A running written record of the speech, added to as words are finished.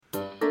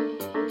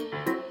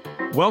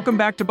Welcome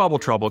back to Bubble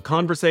Trouble,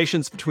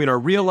 conversations between our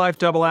real-life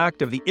double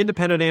act of the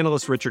independent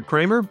analyst Richard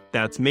Kramer,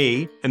 that's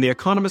me, and the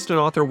economist and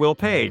author Will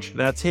Page,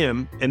 that's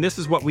him, and this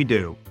is what we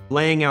do,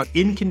 laying out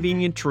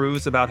inconvenient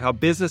truths about how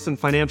business and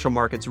financial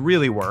markets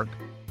really work.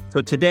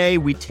 So today,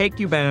 we take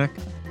you back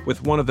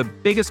with one of the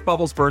biggest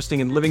bubbles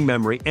bursting in living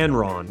memory,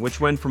 Enron, which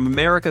went from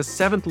America's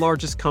 7th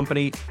largest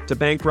company to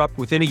bankrupt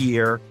within a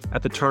year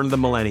at the turn of the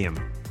millennium.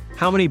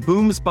 How many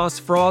booms, busts,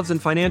 frauds,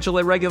 and financial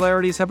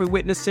irregularities have we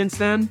witnessed since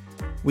then?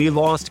 We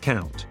lost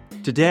count.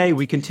 Today,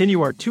 we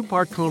continue our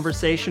two-part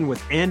conversation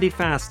with Andy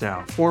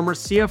Fastow, former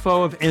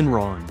CFO of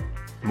Enron.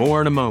 More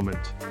in a moment.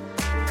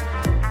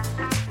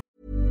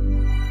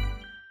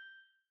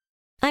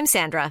 I'm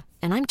Sandra,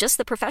 and I'm just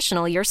the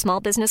professional your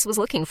small business was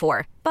looking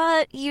for.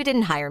 But you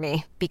didn't hire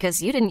me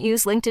because you didn't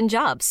use LinkedIn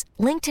Jobs.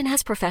 LinkedIn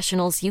has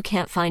professionals you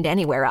can't find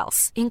anywhere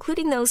else,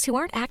 including those who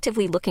aren't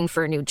actively looking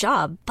for a new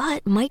job,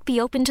 but might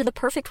be open to the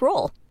perfect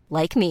role,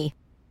 like me.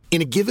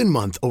 In a given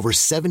month, over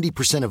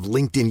 70% of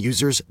LinkedIn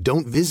users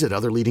don't visit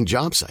other leading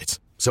job sites.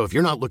 So if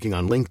you're not looking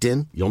on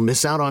LinkedIn, you'll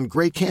miss out on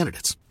great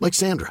candidates like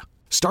Sandra.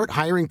 Start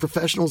hiring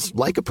professionals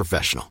like a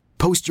professional.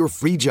 Post your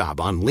free job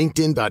on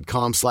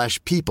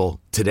linkedin.com/people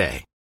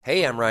today.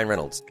 Hey, I'm Ryan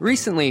Reynolds.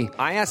 Recently,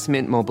 I asked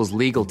Mint Mobile's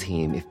legal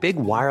team if big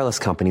wireless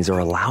companies are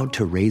allowed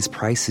to raise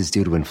prices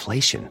due to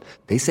inflation.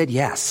 They said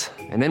yes.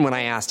 And then when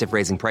I asked if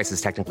raising prices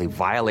technically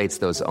violates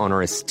those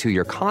onerous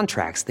two-year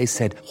contracts, they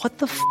said, "What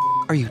the f***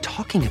 are you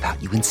talking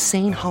about, you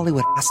insane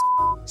Hollywood ass?"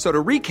 So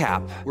to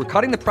recap, we're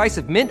cutting the price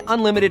of Mint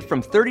Unlimited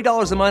from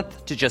 $30 a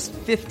month to just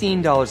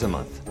 $15 a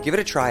month. Give it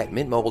a try at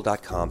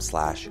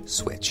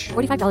mintmobile.com/switch.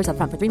 $45 up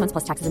front for 3 months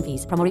plus taxes and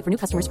fees. Promo rate for new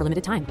customers for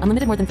limited time.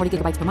 Unlimited more than 40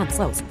 gigabytes per month.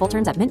 Slows full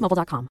terms at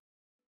mintmobile.com.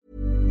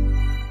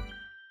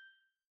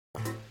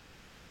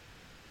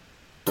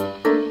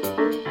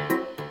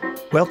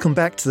 Welcome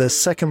back to the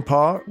second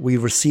part. We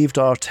received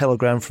our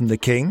telegram from the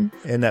King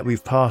in that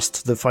we've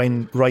passed the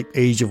fine ripe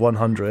age of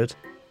 100.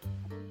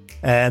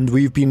 And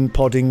we've been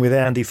podding with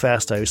Andy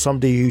Fastow,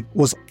 somebody who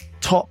was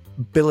top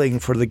billing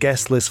for the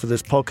guest list for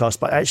this podcast,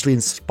 but actually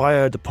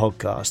inspired the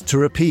podcast to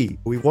repeat.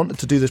 We wanted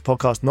to do this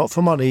podcast not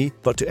for money,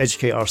 but to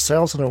educate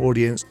ourselves and our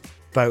audience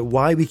about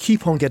why we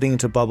keep on getting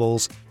into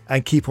bubbles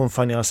and keep on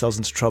finding ourselves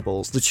into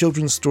troubles. The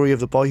children's story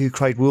of the boy who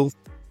cried wolf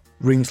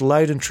rings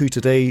loud and true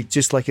today,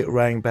 just like it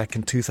rang back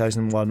in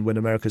 2001 when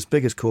America's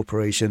biggest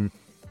corporation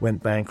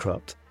went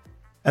bankrupt.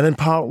 And in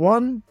part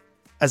one,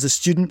 as a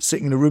student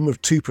sitting in a room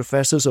of two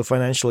professors of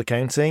financial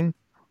accounting,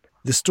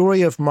 the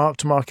story of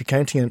mark-to-market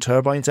accounting and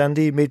turbines,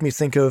 Andy, made me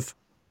think of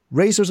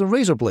razors and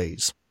razor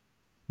blades.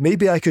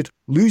 Maybe I could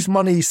lose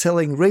money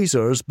selling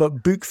razors,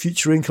 but book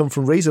future income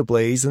from razor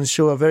blades and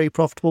show a very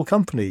profitable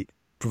company,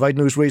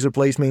 providing those razor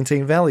blades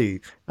maintain value.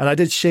 And I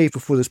did shave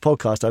before this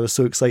podcast. I was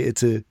so excited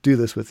to do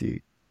this with you.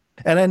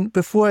 And then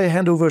before I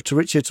hand over to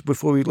Richard,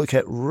 before we look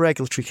at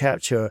regulatory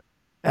capture,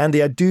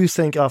 Andy, I do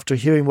think after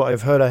hearing what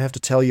I've heard, I have to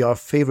tell you our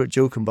favourite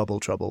joke in Bubble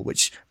Trouble,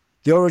 which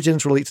the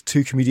origins relate to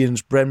two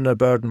comedians, Bremner,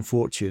 Bird and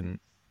Fortune,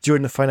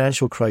 during the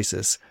financial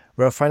crisis,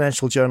 where a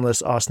financial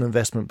journalist asked an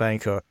investment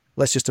banker,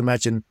 let's just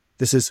imagine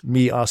this is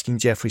me asking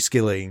Jeffrey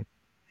Skilling,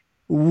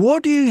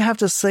 what do you have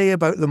to say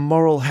about the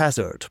moral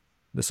hazard?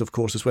 This, of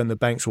course, is when the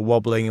banks were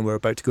wobbling and we're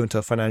about to go into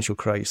a financial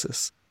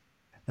crisis.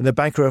 And the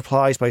banker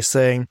replies by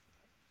saying,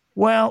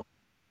 well,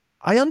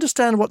 I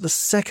understand what the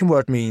second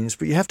word means,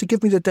 but you have to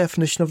give me the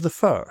definition of the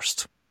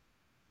first.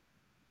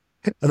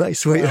 A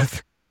nice way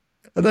of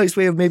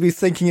maybe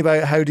thinking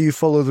about how do you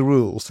follow the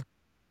rules.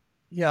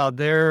 Yeah,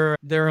 there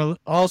are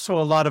also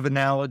a lot of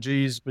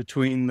analogies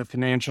between the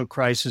financial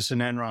crisis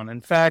and Enron.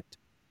 In fact,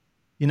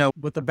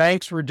 what the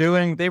banks were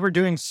doing, they were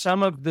doing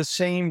some of the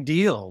same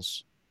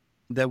deals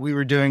that we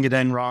were doing at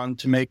Enron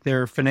to make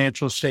their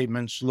financial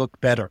statements look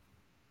better.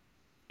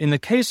 In the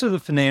case of the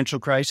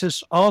financial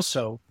crisis,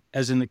 also,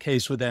 as in the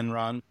case with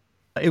Enron,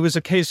 it was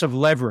a case of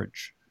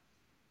leverage.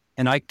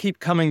 And I keep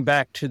coming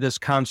back to this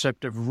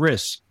concept of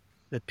risk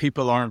that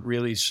people aren't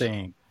really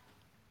seeing.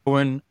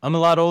 When I'm a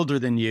lot older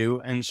than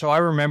you, and so I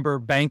remember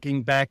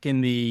banking back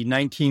in the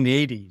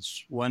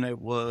 1980s when it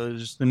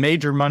was the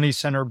major money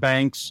center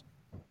banks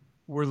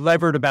were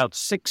levered about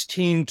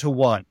 16 to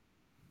 1.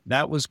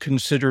 That was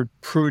considered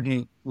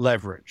prudent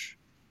leverage.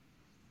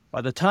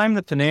 By the time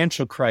the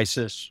financial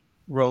crisis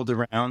rolled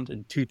around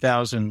in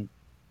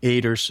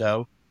 2008 or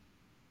so,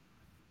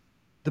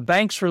 the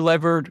banks were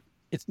levered,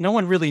 no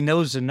one really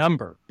knows the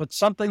number, but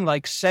something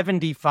like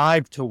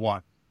 75 to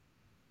 1.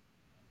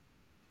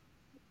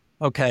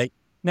 Okay,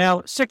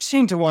 now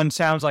 16 to 1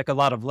 sounds like a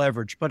lot of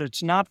leverage, but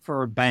it's not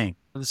for a bank.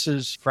 This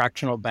is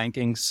fractional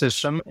banking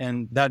system,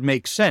 and that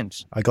makes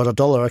sense. I got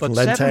 $1, I can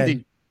lend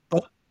 10.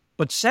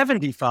 But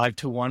 75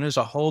 to 1 is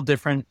a whole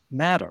different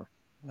matter.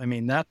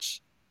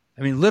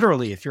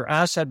 Literally, if your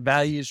asset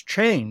values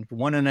change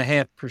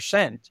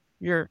 1.5%,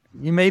 you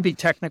may be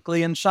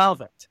technically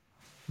insolvent.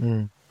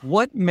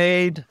 What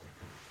made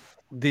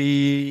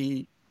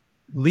the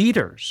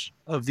leaders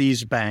of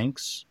these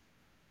banks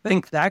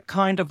think that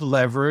kind of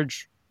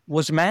leverage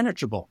was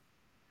manageable?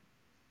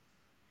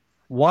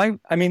 Why?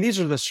 I mean, these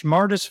are the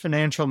smartest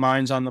financial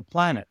minds on the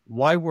planet.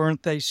 Why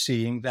weren't they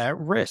seeing that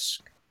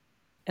risk?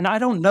 And I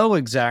don't know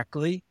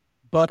exactly,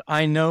 but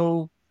I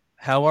know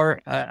how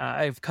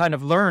I've kind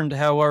of learned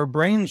how our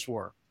brains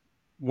work.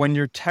 When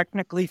you're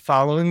technically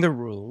following the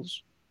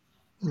rules,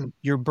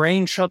 your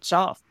brain shuts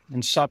off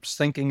and stops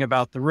thinking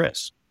about the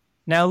risk.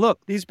 Now,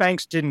 look, these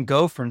banks didn't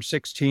go from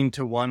 16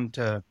 to 1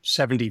 to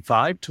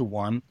 75 to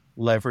 1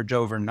 leverage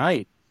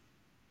overnight.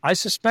 I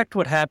suspect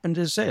what happened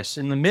is this.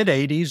 In the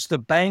mid-'80s, the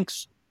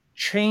banks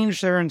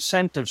changed their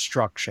incentive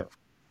structure.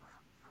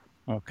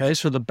 Okay,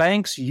 so the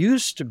banks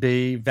used to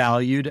be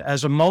valued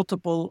as a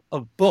multiple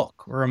of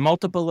book or a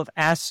multiple of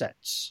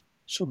assets.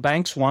 So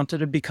banks wanted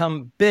to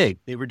become big.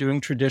 They were doing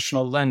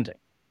traditional lending.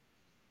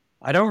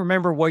 I don't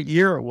remember what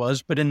year it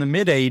was, but in the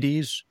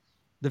mid-'80s,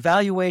 the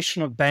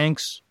valuation of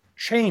banks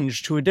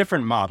changed to a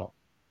different model.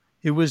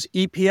 It was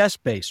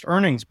EPS-based,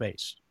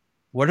 earnings-based.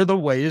 What are the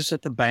ways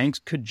that the banks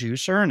could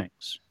juice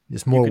earnings?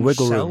 It's more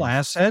wiggle room. Sell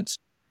assets,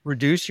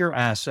 reduce your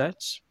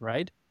assets,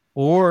 right?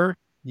 Or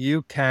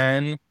you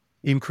can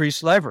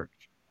increase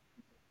leverage.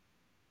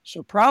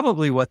 So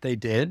probably what they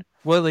did,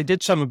 well, they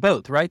did some of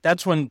both, right?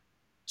 That's when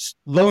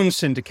loan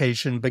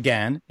syndication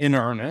began in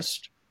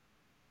earnest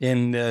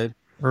in the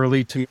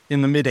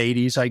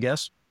mid-'80s, I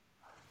guess.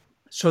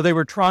 So they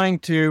were trying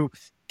to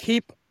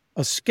keep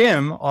a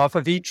skim off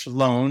of each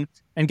loan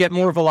and get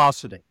more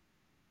velocity.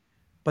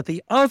 But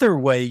the other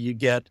way you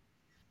get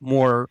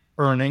more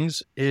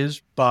earnings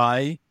is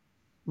by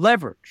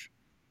leverage.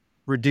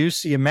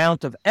 Reduce the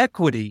amount of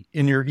equity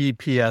in your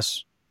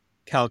EPS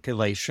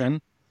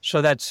calculation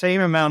so that same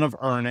amount of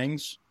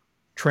earnings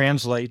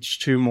translates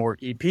to more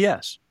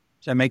EPS.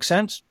 Does that make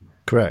sense?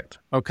 Correct.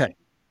 Okay.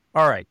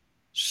 All right.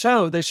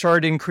 So they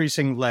started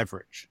increasing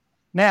leverage.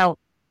 Now,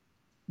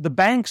 the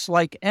banks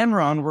like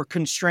Enron were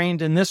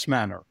constrained in this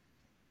manner.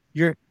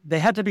 They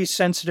had to be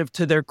sensitive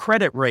to their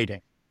credit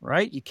rating,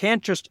 right? You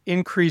can't just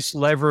increase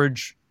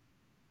leverage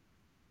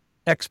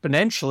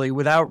exponentially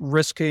without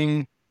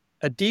risking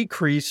a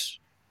decrease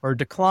or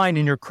decline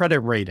in your credit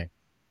rating.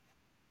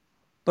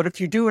 But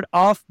if you do it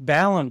off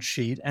balance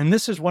sheet, and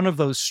this is one of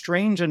those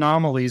strange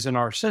anomalies in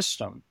our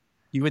system,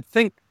 you would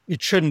think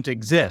it shouldn't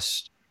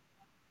exist.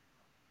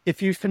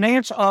 If you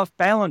finance off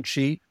balance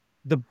sheet,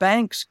 the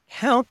banks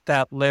count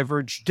that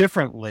leverage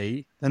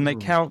differently than they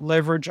count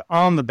leverage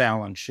on the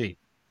balance sheet.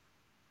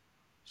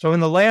 So in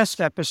the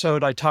last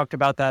episode, I talked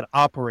about that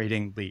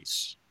operating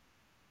lease,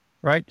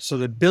 right? So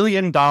the $1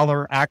 billion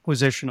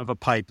acquisition of a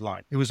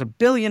pipeline. It was $1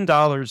 billion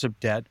of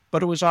debt,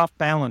 but it was off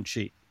balance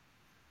sheet.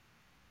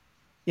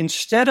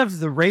 Instead of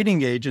the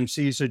rating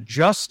agencies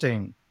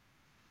adjusting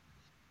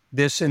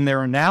this in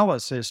their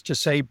analysis to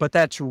say, but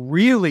that's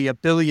really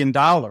 $1 billion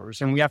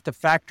and we have to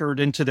factor it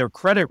into their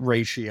credit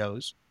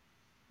ratios,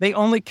 they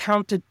only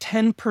counted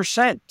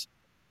 10%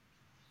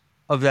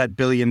 of that $1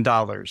 billion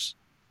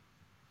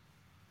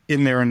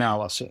in their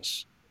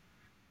analysis.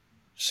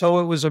 So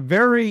it was a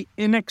very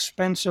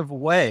inexpensive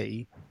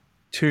way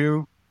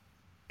to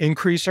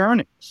increase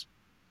earnings.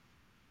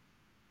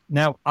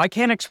 Now, I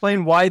can't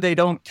explain why they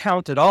don't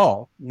count at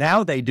all.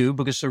 Now they do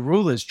because the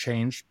rule has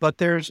changed, but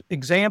there's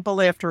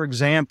example after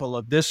example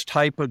of this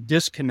type of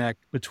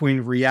disconnect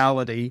between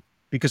reality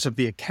because of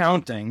the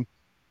accounting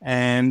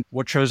and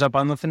what shows up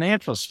on the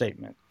financial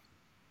statement.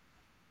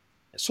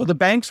 So the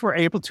banks were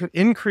able to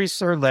increase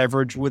their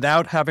leverage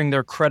without having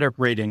their credit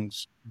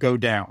ratings go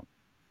down.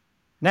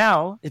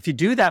 Now, if you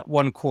do that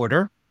one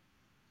quarter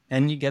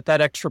and you get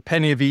that extra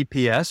penny of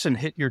EPS and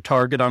hit your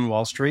target on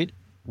Wall Street,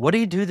 what do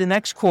you do the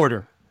next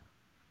quarter?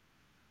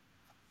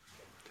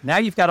 Now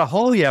you've got a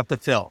hole you have to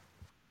fill.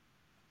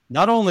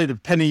 Not only the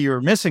penny you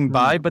were missing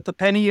by, but the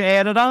penny you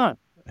added on.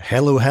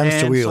 Hello,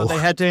 hamster wheel. So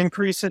they had to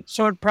increase it.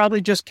 So it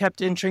probably just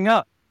kept inching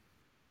up.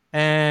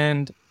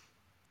 And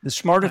the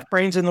smartest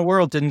brains in the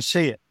world didn't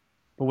see it.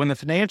 But when the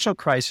financial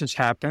crisis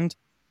happened,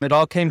 it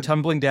all came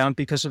tumbling down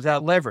because of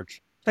that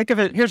leverage. Think of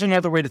it. Here's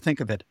another way to think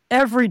of it.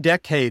 Every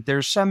decade,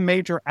 there's some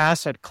major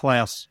asset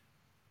class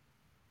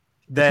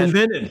that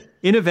invented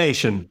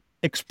innovation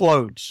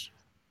explodes.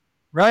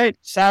 Right?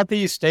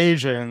 Southeast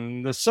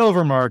Asian, the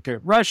silver market,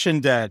 Russian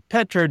debt,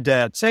 petro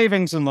debt,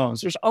 savings and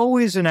loans. There's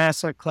always an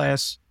asset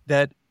class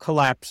that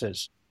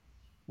collapses.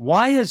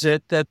 Why is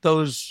it that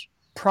those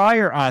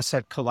prior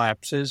asset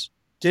collapses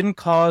didn't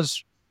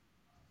cause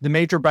the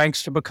major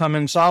banks to become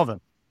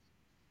insolvent?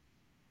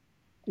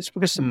 It's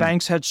because the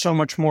banks had so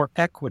much more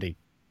equity.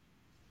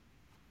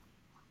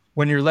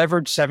 When you're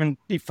leveraged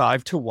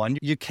 75 to 1,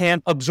 you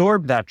can't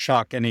absorb that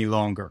shock any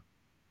longer.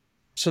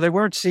 So they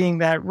weren't seeing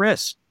that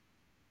risk.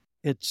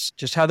 It's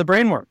just how the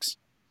brain works.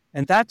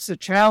 And that's the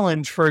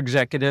challenge for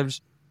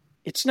executives.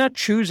 It's not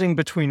choosing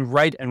between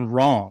right and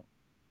wrong,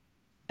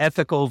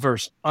 ethical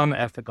versus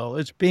unethical.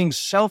 It's being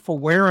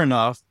self-aware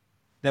enough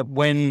that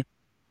when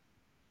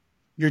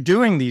you're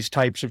doing these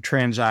types of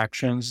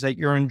transactions, that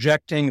you're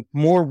injecting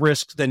more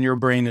risk than your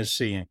brain is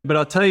seeing. But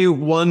I'll tell you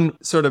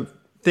one sort of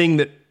thing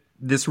that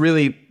this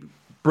really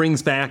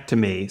brings back to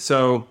me.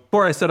 So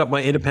before I set up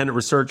my independent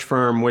research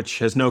firm, which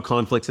has no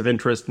conflicts of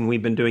interest, and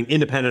we've been doing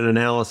independent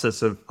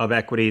analysis of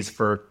equities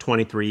for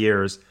 23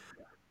 years,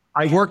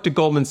 I worked at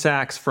Goldman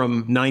Sachs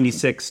from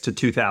 96 to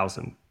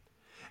 2000.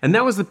 And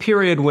that was the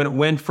period when it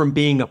went from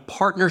being a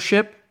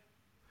partnership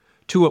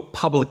to a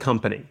public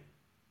company.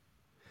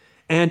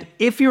 And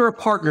if you're a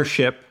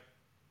partnership,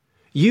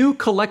 you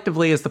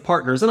collectively as the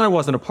partners, and I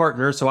wasn't a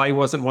partner, so I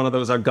wasn't one of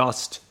those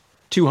august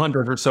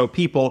 200 or so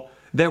people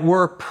that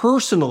were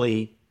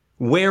personally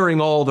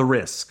wearing all the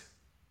risk.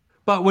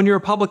 But when you're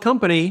a public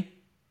company,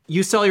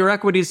 you sell your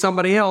equity to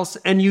somebody else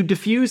and you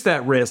diffuse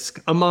that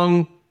risk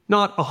among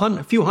not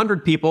a few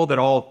hundred people that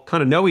all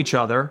kind of know each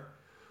other,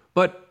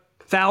 but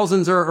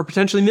thousands or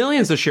potentially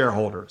millions of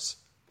shareholders.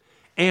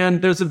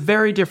 And there's a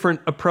very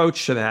different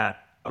approach to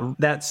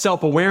that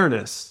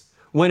self-awareness,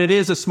 when it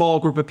is a small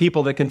group of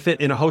people that can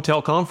fit in a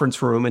hotel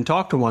conference room and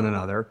talk to one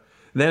another,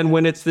 than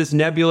when it's this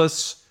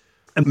nebulous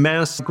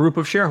mass group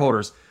of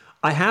shareholders.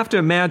 I have to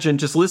imagine,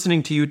 just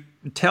listening to you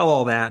tell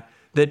all that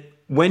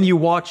when you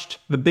watched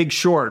The Big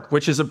Short,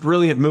 which is a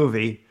brilliant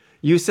movie,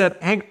 you said,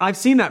 "Hank, I've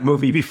seen that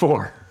movie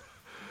before."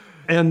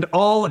 And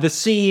all the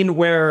scene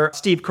where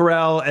Steve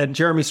Carell and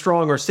Jeremy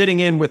Strong are sitting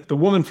in with the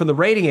woman from the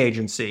rating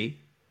agency,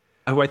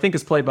 who I think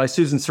is played by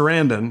Susan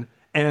Sarandon,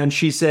 and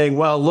she's saying,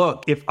 well,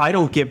 look, if I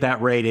don't give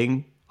that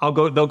rating,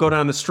 they'll go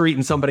down the street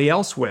and somebody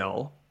else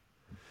will.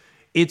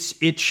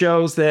 It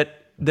shows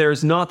that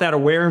there's not that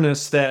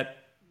awareness that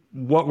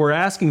what we're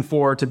asking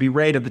for to be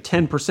rated the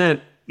 10%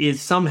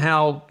 is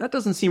somehow, that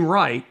doesn't seem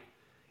right.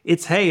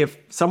 It's, hey, if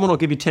someone will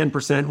give you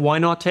 10%, why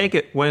not take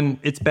it when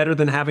it's better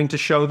than having to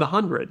show the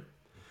 100?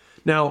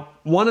 Now,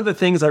 one of the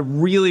things I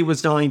really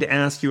was dying to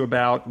ask you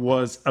about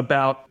was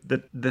about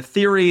the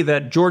theory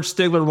that George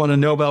Stigler won a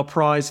Nobel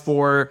Prize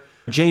for.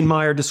 Jane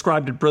Meyer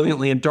described it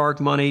brilliantly in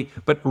Dark Money,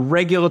 but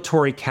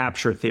regulatory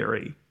capture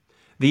theory.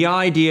 The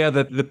idea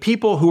that the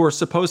people who are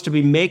supposed to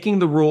be making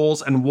the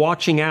rules and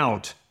watching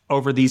out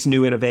over these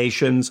new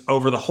innovations,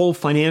 over the whole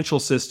financial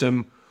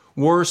system,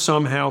 were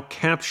somehow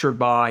captured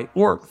by,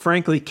 or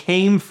frankly,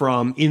 came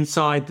from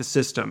inside the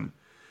system.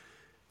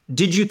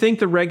 Did you think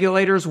the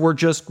regulators were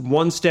just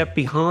one step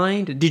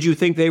behind? Did you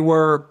think they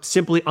were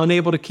simply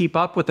unable to keep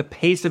up with the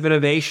pace of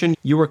innovation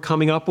you were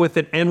coming up with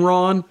at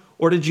Enron?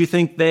 Or did you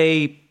think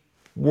they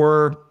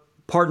were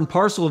part and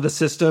parcel of the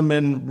system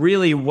and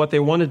really what they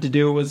wanted to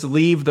do was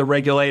leave the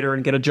regulator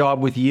and get a job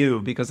with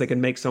you because they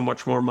can make so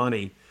much more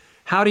money?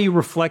 How do you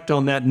reflect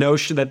on that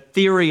notion, that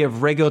theory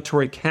of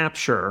regulatory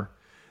capture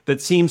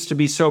that seems to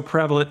be so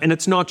prevalent? And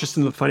it's not just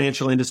in the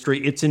financial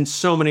industry, it's in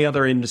so many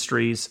other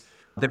industries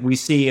that we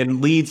see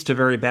and leads to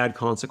very bad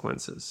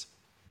consequences.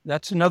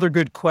 That's another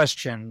good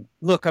question.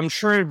 Look, I'm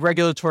sure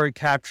regulatory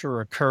capture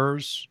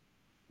occurs,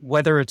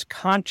 whether it's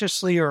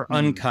consciously or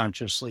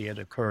unconsciously it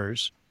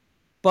occurs.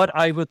 But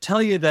I will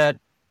tell you that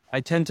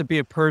I tend to be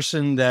a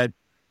person that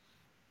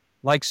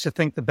likes to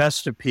think the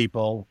best of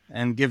people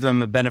and give them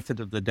the benefit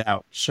of the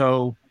doubt.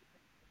 So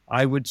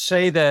I would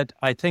say that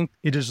I think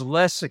it is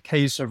less a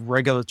case of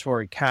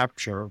regulatory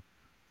capture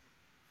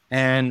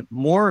and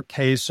more a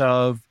case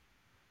of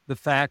the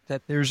fact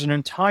that there's an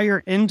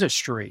entire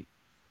industry,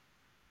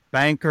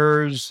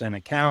 bankers and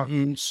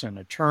accountants and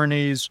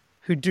attorneys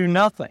who do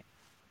nothing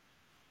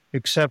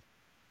except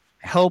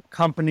help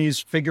companies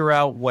figure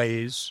out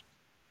ways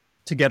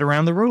to get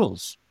around the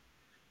rules.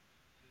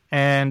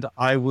 And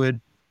I would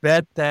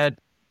bet that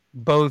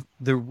both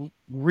the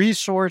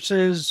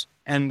resources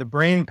and the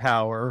brain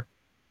power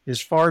is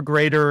far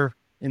greater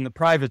in the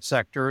private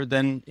sector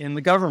than in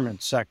the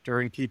government sector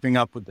in keeping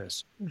up with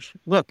this.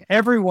 Look,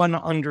 everyone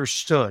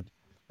understood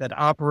that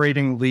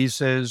operating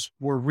leases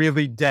were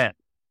really debt.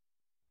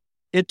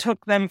 It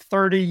took them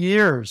 30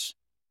 years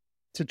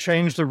to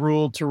change the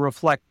rule to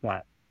reflect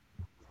that.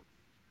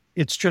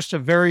 It's just a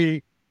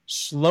very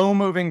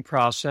slow-moving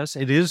process.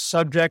 It is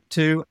subject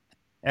to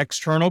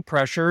external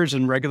pressures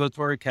and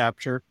regulatory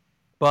capture,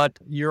 but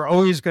you're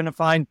always going to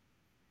find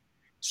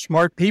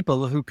smart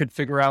people who could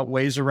figure out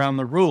ways around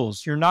the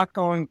rules. You're not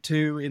going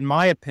to, in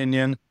my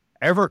opinion,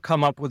 ever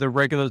come up with a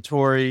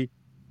regulatory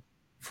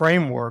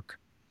framework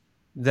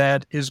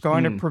that is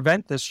going to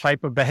prevent this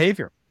type of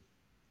behavior.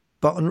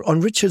 But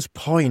on Richard's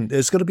point,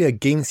 there's got to be a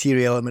game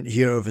theory element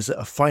here of, is it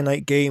a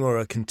finite game or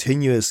a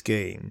continuous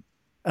game?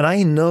 And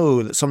I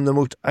know that some of the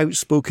most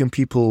outspoken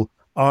people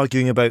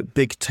arguing about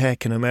big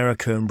tech in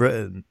America and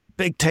Britain,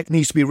 big tech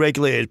needs to be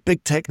regulated,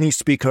 big tech needs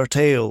to be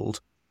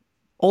curtailed,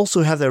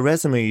 also have their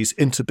resumes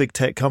into big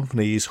tech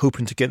companies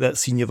hoping to get that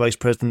senior vice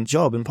president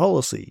job in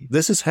policy.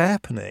 This is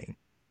happening.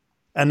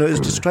 And it was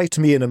described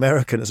to me in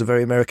American as a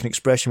very American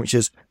expression, which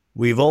is,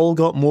 we've all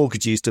got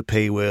mortgages to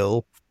pay,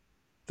 Will.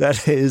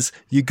 That is,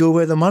 you go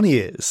where the money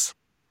is.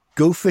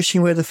 Go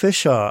fishing where the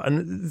fish are.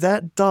 And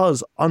that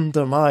does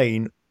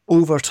undermine,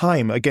 over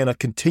time, again, a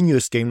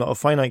continuous game, not a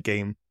finite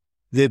game,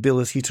 the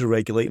ability to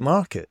regulate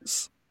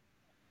markets.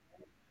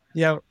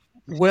 Yeah,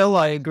 Will,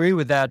 I agree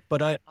with that.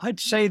 But I'd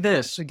say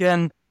this,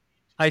 again,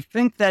 I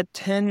think that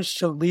tends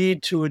to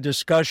lead to a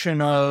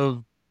discussion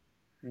of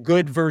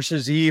good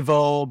versus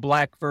evil,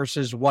 black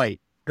versus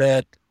white.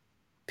 that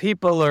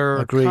people are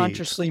Agreed.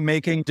 consciously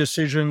making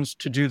decisions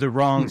to do the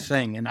wrong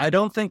thing. And I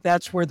don't think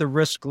that's where the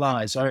risk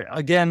lies.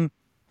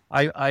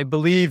 I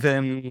believe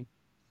in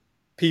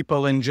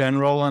people in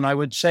general. And I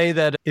would say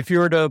that if you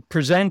were to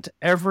present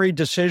every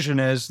decision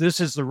as this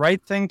is the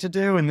right thing to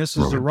do and this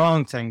is the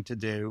wrong thing to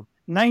do,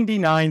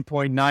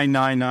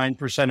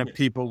 99.999% of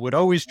people would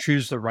always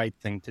choose the right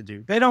thing to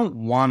do. They don't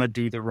want to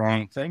do the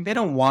wrong thing. They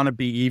don't want to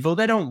be evil.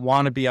 They don't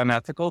want to be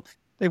unethical.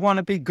 They want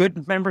to be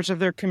good members of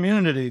their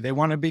community. They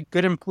want to be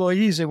good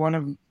employees. They want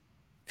to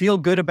feel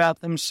good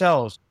about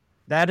themselves.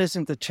 That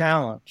isn't the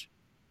challenge.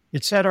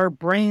 It's that our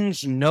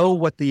brains know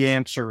what the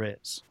answer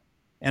is.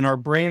 And our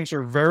brains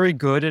are very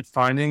good at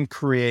finding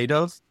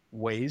creative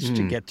ways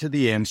to get to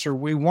the answer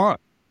we want.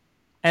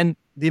 And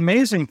the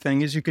amazing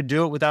thing is you could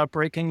do it without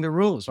breaking the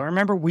rules. I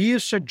remember we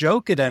used to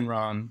joke at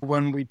Enron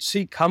when we'd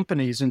see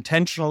companies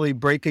intentionally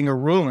breaking a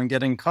rule and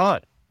getting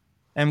caught.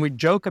 And we'd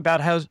joke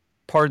about how,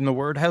 pardon the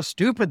word, how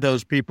stupid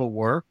those people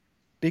were,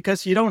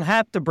 because you don't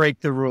have to break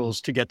the rules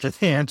to get to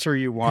the answer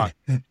you want.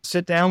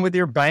 Sit down with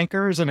your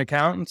bankers and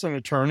accountants and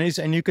attorneys,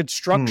 and you could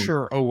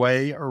structure a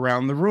way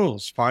around the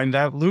rules, find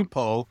that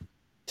loophole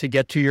to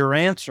get to your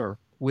answer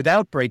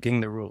without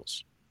breaking the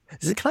rules.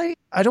 I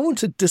don't want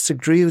to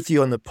disagree with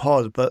you on the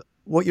pod, but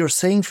what you're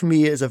saying for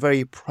me is a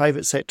very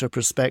private sector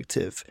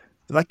perspective.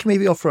 If I can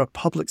maybe offer a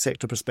public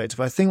sector perspective,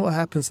 I think what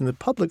happens in the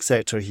public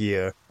sector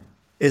here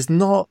is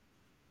not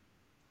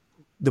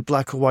the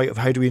black or white of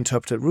how do we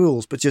interpret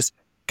rules, but just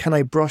can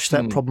I brush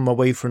that problem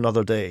away for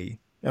another day?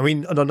 I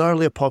mean, on an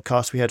earlier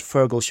podcast, we had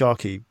Fergal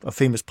Sharkey, a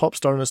famous pop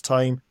star in his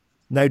time,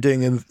 now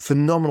doing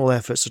phenomenal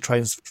efforts to try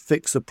and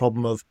fix the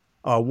problem of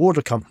our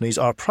water companies,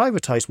 our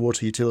privatized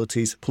water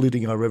utilities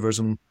polluting our rivers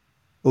and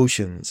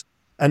oceans.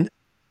 And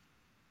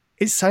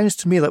it sounds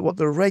to me like what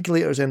the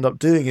regulators end up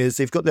doing is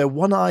they've got their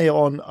one eye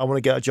on, I want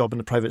to get a job in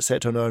the private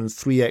sector and earn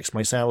 3x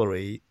my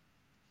salary,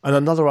 and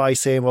another eye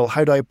saying, well,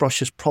 how do I brush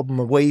this problem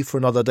away for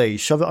another day,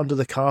 shove it under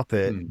the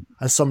carpet,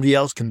 and somebody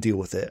else can deal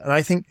with it. And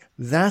I think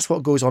that's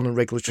what goes on in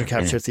regulatory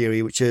capture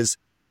theory, which is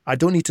I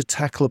don't need to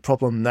tackle a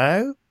problem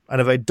now,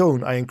 and if I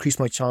don't, I increase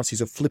my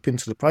chances of flipping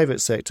to the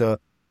private sector,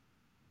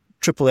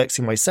 triple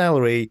Xing my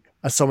salary,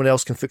 and someone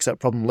else can fix that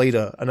problem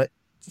later. And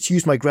to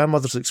use my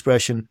grandmother's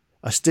expression,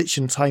 a stitch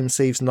in time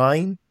saves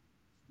 9.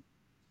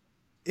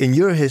 In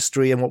your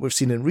history and what we've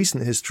seen in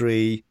recent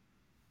history,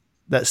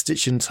 that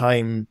stitch in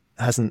time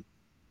hasn't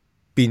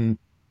been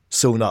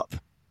sewn up.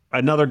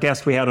 Another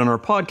guest we had on our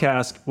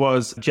podcast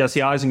was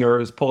Jesse Eisinger,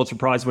 who's a Pulitzer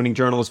Prize-winning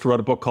journalist who wrote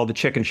a book called The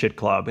Chicken Shit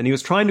Club. And he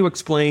was trying to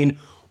explain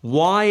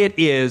why it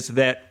is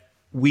that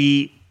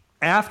we,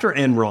 after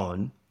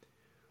Enron,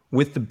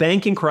 with the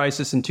banking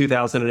crisis in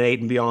 2008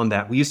 and beyond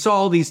that, we saw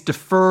all these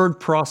deferred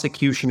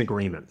prosecution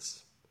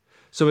agreements.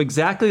 So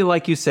exactly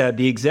like you said,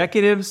 the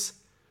executives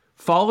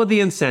followed the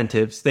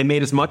incentives. They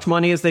made as much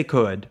money as they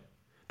could.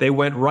 They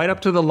went right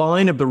up to the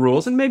line of the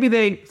rules, and maybe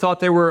they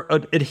thought they were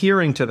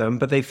adhering to them,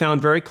 but they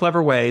found very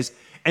clever ways.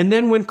 And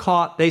then when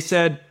caught, they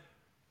said,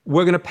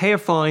 we're going to pay a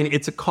fine.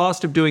 It's a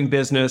cost of doing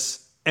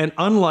business. And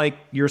unlike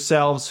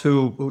yourselves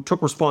who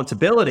took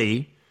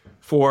responsibility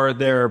for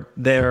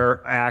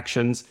their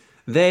actions,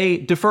 they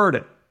deferred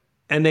it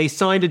and they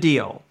signed a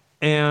deal.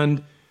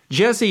 And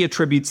Jesse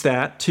attributes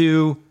that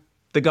to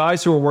the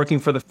guys who are working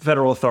for the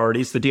federal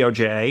authorities, the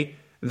DOJ.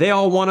 They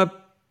all want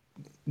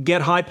to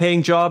get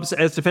high-paying jobs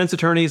as defense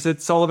attorneys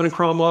at Sullivan and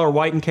Cromwell or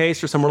White and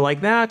Case or somewhere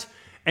like that,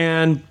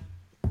 and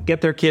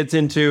get their kids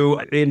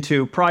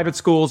into private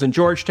schools in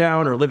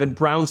Georgetown or live in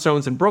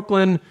brownstones in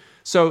Brooklyn.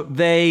 So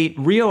they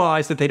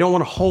realize that they don't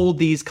want to hold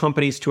these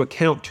companies to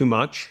account too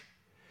much,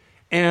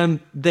 and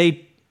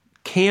they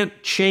can't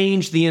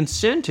change the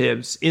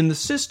incentives in the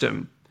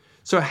system.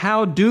 So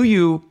how do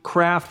you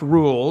craft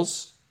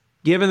rules,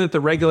 given that the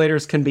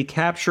regulators can be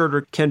captured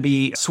or can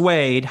be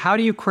swayed? How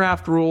do you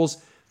craft rules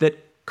that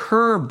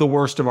curb the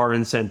worst of our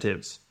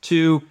incentives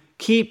to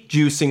keep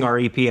juicing our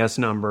EPS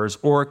numbers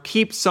or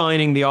keep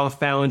signing the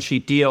off-balance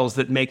sheet deals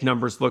that make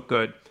numbers look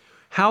good?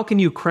 How can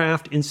you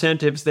craft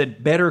incentives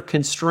that better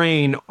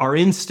constrain our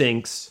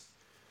instincts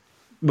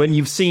when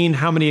you've seen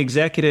how many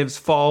executives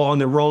fall on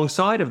the wrong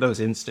side of those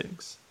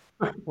instincts?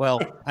 Well,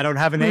 I don't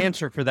have an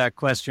answer for that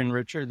question,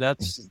 Richard.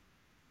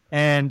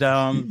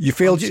 You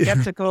failed.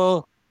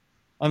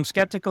 I'm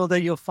skeptical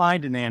that you'll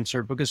find an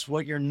answer, because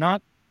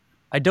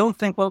I don't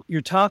think what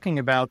you're talking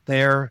about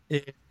there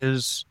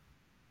is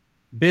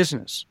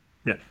business.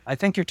 Yeah. I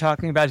think you're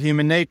talking about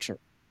human nature,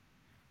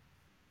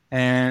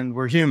 and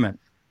we're human.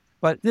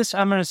 But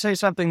I'm going to say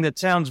something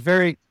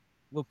that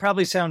will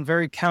probably sound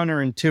very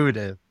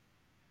counterintuitive.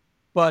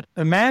 But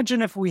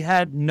imagine if we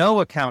had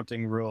no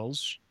accounting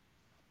rules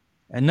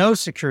and no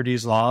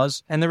securities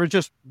laws, and there was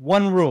just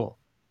one rule.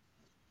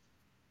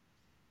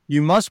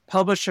 You must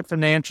publish a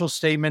financial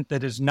statement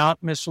that is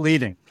not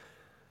misleading.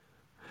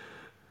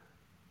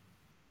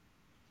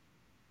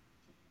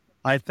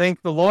 I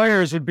think the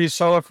lawyers would be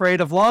so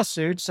afraid of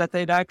lawsuits that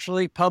they'd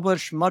actually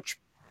publish much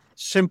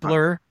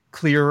simpler,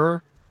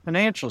 clearer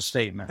financial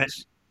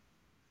statements.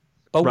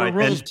 But Right,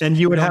 rules and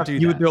you would don't have do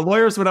that. the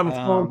lawyers would have a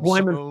full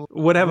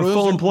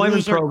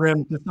employment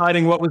program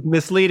deciding what was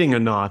misleading or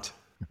not.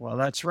 Well,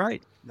 that's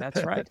right.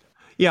 That's right.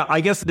 Yeah,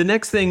 I guess the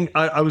next thing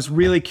I was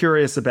really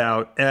curious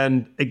about,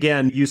 and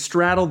again, you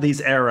straddled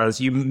these eras.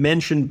 You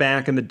mentioned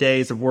back in the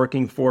days of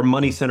working for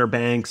money center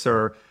banks,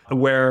 or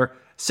where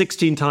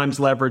 16 times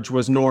leverage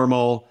was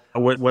normal,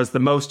 was the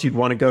most you'd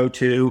want to go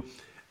to.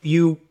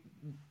 You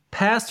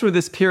passed through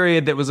this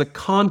period that was a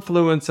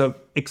confluence of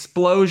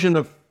explosion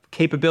of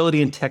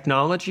capability in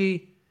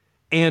technology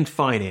and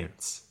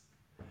finance.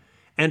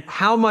 And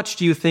how much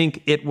do you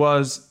think it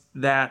was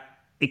that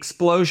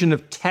explosion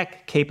of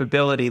tech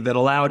capability that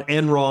allowed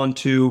Enron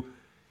to,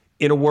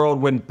 in a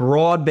world when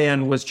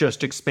broadband was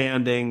just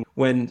expanding,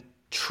 when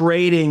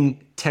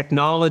trading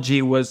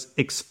technology was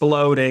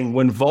exploding,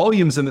 when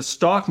volumes in the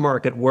stock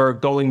market were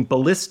going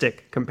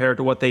ballistic compared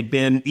to what they'd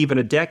been even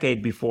a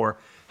decade before,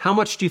 how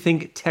much do you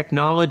think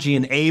technology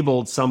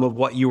enabled some of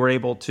what you were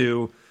able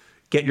to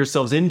get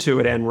yourselves into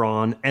at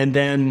Enron, and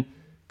then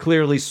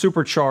clearly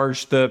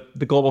supercharged the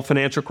global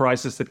financial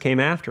crisis that came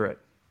after it?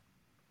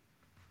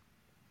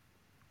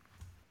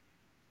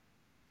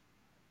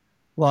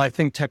 Well, I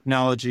think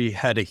technology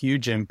had a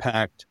huge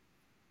impact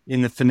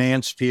in the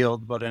finance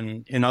field, but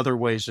in other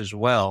ways as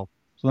well.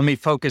 So let me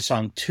focus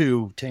on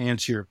two to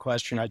answer your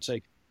question. I'd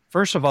say,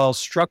 first of all,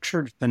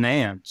 structured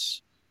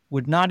finance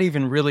would not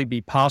even really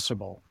be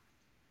possible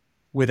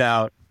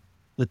without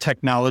the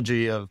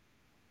technology of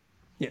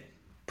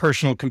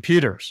personal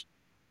computers.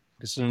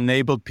 This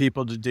enabled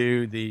people to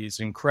do these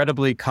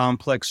incredibly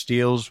complex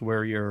deals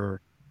where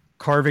you're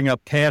carving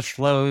up cash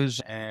flows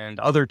and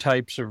other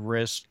types of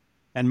risk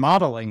and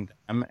modeling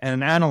them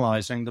and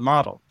analyzing the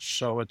model.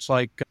 So it's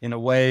like, in a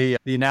way,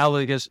 the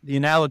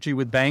analogy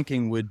with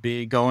banking would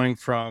be going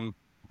from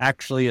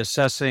actually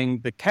assessing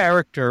the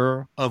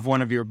character of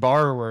one of your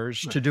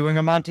borrowers to doing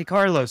a Monte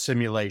Carlo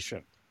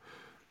simulation.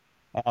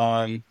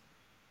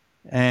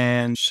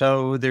 And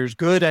so there's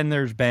good and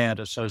there's bad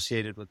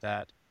associated with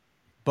that.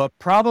 But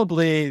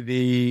probably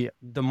the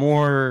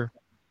more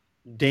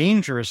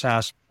dangerous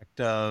aspect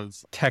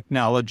of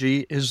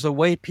technology is the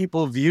way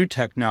people view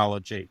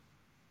technology.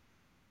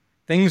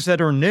 Things that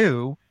are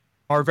new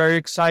are very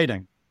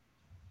exciting,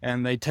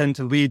 and they tend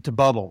to lead to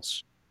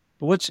bubbles.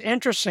 But what's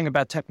interesting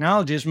about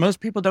technology is most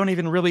people don't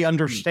even really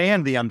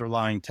understand the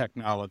underlying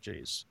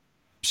technologies.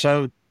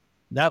 So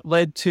that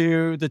led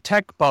to the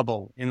tech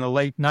bubble in the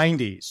late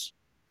 90s.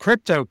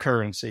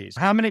 Cryptocurrencies.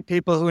 How many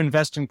people who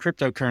invest in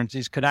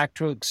cryptocurrencies could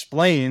actually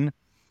explain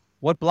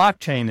what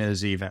blockchain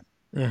is even?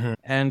 Mm-hmm.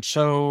 And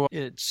so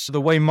it's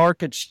the way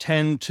markets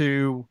tend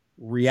to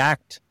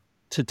react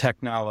to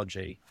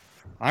technology.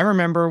 I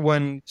remember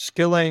when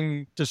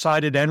Skilling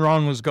decided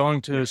Enron was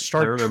going to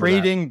start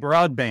trading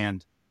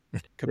broadband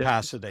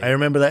capacity. I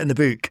remember that in the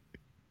book.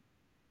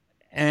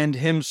 And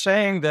him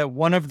saying that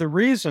one of the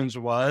reasons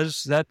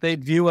was that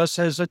they'd view us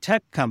as a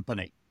tech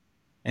company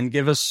and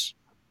give us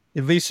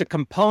at least a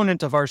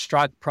component of our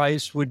stock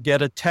price would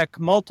get a tech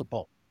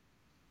multiple,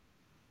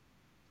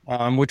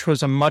 which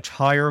was a much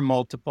higher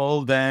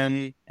multiple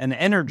than an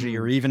energy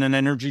or even an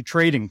energy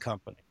trading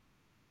company.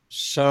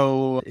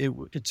 So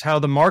it's how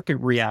the market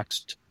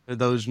reacts to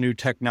those new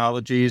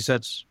technologies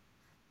that's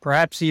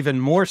perhaps even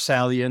more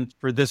salient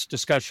for this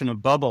discussion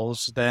of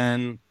bubbles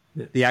than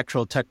the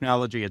actual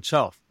technology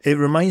itself. It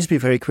reminds me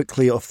very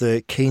quickly of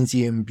the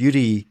Keynesian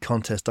beauty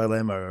contest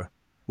dilemma.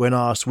 When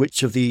asked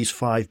which of these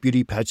 5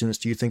 beauty pageants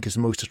do you think is the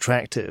most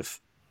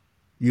attractive,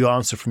 you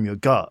answer from your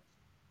gut.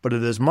 But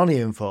if there's money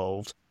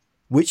involved,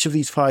 which of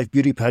these 5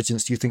 beauty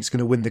pageants do you think is going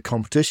to win the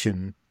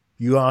competition?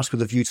 You ask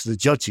with a view to the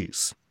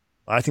judges.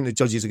 I think the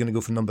judges are going to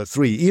go for number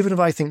 3. Even if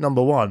I think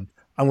number 1,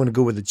 I'm going to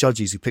go with the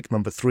judges who picked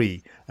number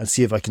 3 and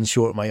see if I can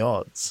short my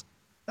odds.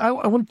 I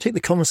want to take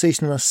the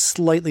conversation in a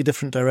slightly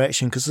different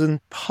direction, because in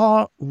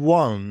part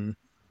 1,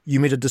 you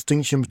made a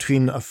distinction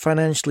between a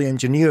financially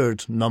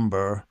engineered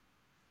number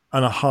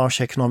and a harsh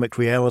economic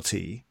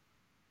reality.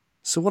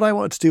 So what I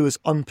wanted to do is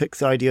unpick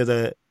the idea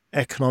that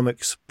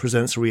economics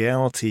presents a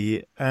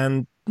reality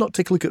and not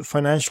take a look at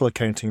financial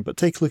accounting, but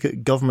take a look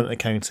at government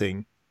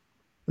accounting.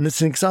 And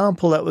it's an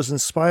example that was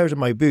inspired in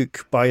my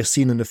book by a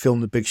scene in the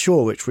film The Big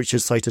Short, which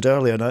Richard cited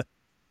earlier. And I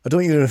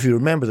don't even know if you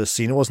remember this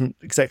scene. It wasn't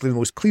exactly the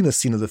most cleanest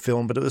scene of the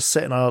film, but it was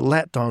set in a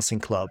lap dancing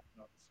club.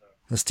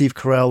 And Steve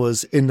Carell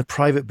was in the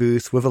private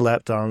booth with a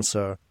lap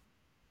dancer,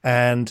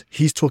 and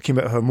he's talking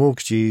about her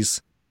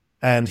mortgages,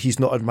 and he's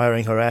not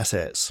admiring her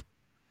assets.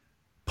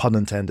 Pun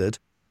intended.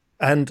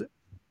 And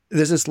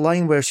there's this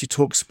line where she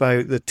talks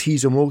about the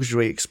teaser mortgage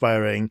rate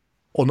expiring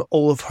on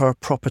all of her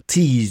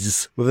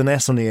properties with an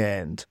S on the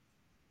end.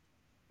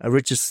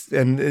 And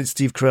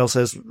Steve Carell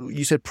says,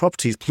 you said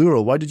properties,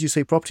 plural. Why did you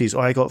say properties? Oh,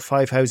 I got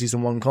 5 houses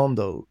and 1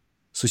 condo.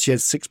 So she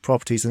had 6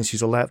 properties and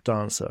she's a lap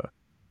dancer.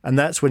 And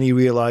that's when you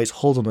realize,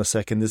 hold on a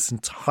second, this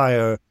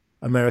entire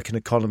American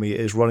economy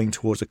is running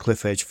towards a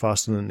cliff edge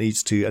faster than it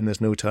needs to, and there's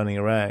no turning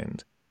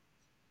around.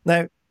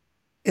 Now,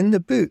 in the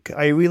book,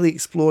 I really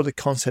explore the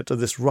concept of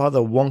this rather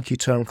wonky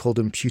term called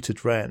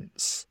imputed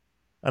rents.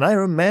 And I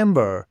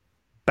remember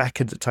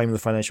back at the time of the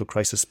financial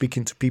crisis,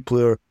 speaking to people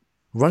who are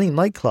running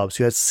nightclubs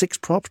who had 6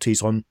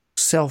 properties on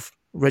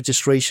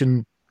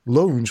self-registration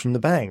loans from the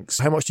banks.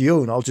 How much do you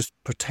own? I'll just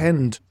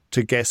pretend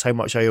to guess how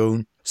much I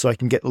own so I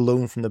can get the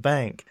loan from the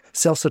bank.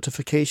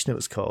 Self-certification, it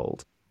was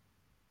called.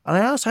 And I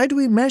asked, how do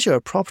we measure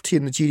property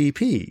in the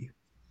GDP?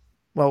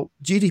 Well,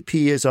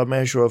 GDP is a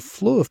measure of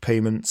flow of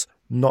payments,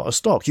 not a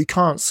stock. You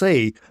can't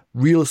say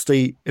real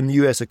estate in the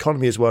US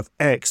economy is worth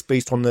X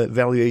based on the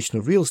valuation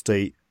of real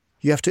estate.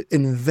 You have to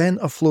invent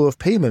a flow of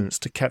payments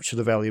to capture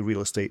the value of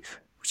real estate,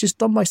 which is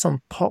done by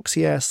some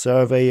poxy-ass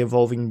survey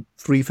involving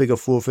 3-figure,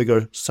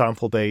 4-figure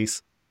sample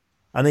base.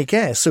 And they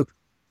guess. So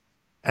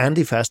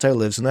Andy Fastow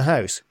lives in a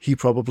house. He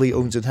probably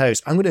owns a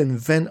house. I'm going to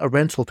invent a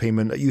rental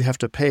payment that you have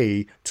to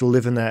pay to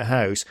live in that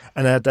house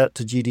and add that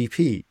to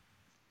GDP.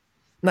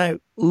 Now,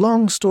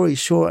 long story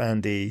short,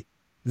 Andy,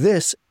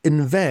 this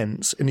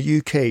invents in the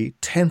UK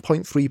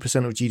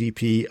 10.3% of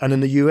GDP and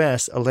in the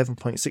US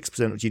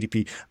 11.6% of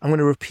GDP. I'm going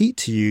to repeat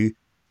to you,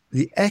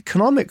 the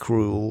economic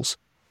rules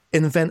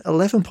invent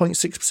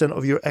 11.6%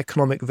 of your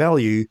economic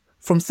value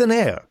from thin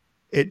air.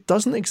 It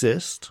doesn't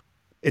exist.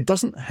 It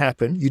doesn't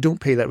happen. You don't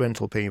pay that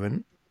rental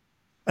payment.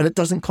 And it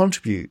doesn't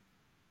contribute.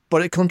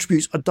 But it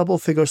contributes a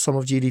double-figure sum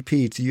of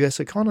GDP to the US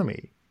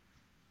economy.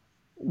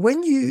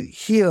 When you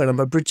hear, and I'm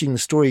abridging the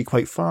story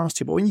quite fast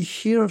here, but when you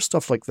hear of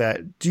stuff like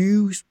that, do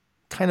you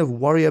kind of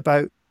worry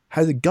about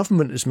how the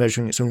government is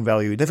measuring its own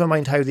value? Never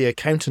mind how the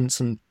accountants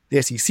and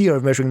the SEC are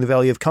measuring the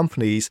value of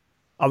companies.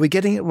 Are we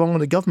getting it wrong on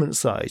the government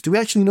side? Do we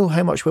actually know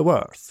how much we're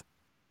worth?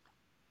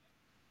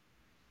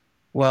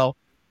 Well,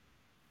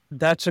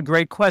 that's a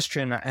great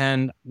question,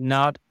 and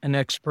not an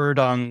expert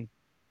on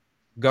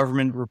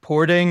government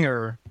reporting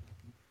or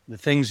the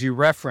things you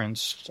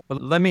referenced.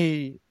 But let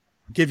me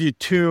give you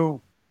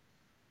two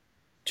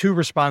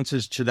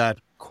responses to that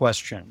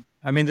question.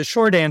 I mean, the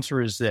short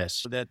answer is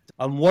this, that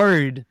I'm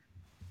worried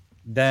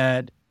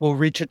that we'll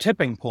reach a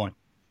tipping point.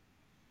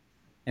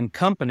 And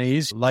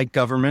companies, like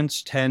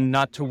governments, tend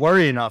not to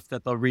worry enough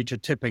that they'll reach a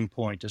tipping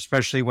point,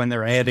 especially when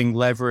they're adding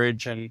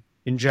leverage and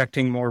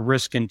injecting more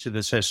risk into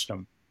the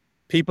system.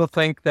 People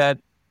think that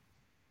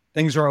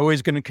things are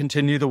always going to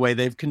continue the way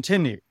they've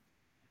continued.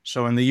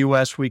 So in the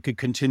U.S., we could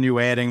continue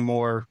adding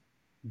more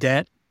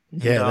debt.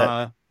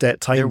 Yeah,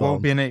 that time there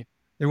bomb.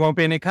 There won't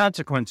be any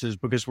consequences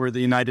because we're the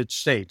United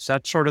States.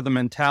 That's sort of the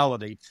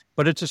mentality.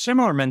 But it's a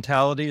similar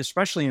mentality,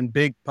 especially in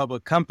big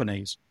public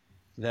companies,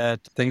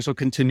 that things will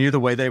continue the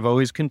way they've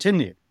always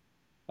continued.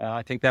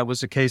 I think that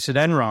was the case at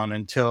Enron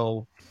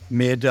until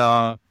mid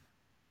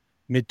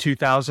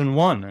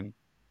 2001. And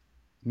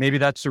maybe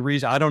that's the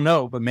reason, I don't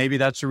know, but maybe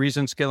that's the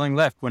reason Skilling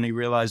left, when he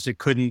realized it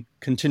couldn't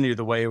continue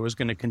the way it was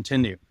going to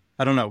continue.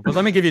 I don't know. But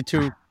let me give you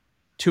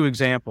two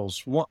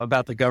examples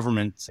about the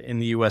government in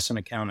the U.S. and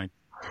accounting.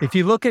 If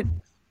you look at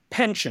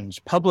pensions,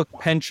 public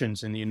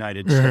pensions in the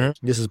United States.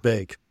 This is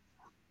big.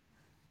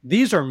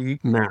 These are,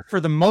 for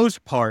the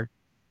most part,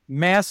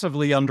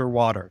 massively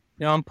underwater.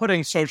 You know, I'm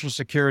putting Social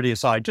Security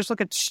aside. Just look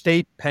at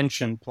state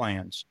pension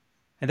plans.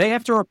 And they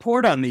have to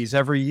report on these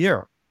every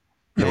year.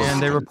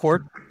 And they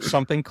report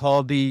something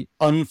called the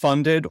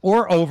unfunded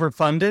or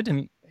overfunded,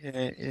 and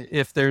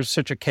if there's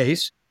such a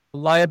case,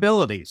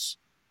 liabilities.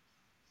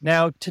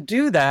 Now, to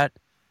do that,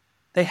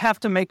 they have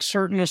to make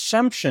certain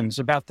assumptions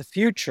about the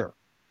future.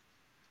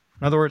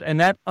 In other words, and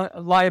that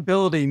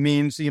liability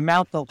means the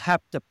amount they'll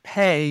have to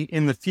pay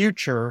in the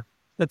future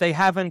that they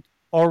haven't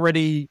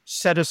already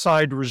set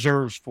aside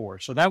reserves for.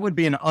 So that would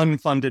be an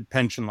unfunded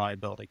pension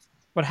liability.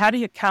 But how do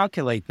you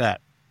calculate that?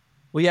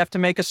 Well, you have to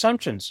make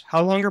assumptions.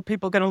 How long are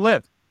people going to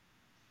live?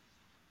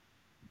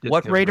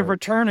 What rate of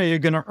return are you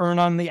going to earn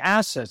on the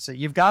assets that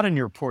you've got in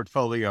your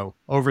portfolio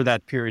over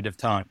that period of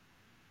time?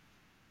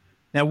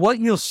 Now, what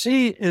you'll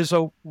see is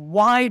a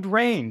wide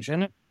range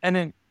and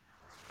an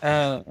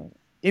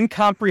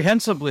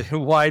incomprehensibly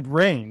wide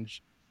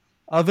range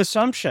of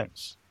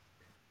assumptions.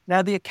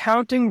 Now, the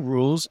accounting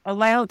rules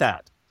allow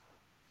that.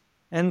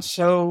 And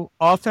so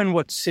often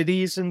what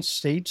cities and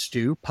states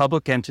do,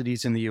 public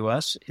entities in the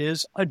U.S.,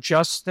 is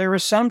adjust their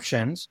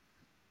assumptions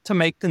to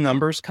make the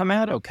numbers come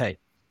out okay.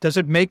 Does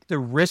it make the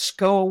risk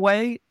go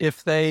away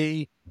if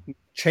they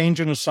change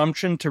an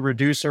assumption to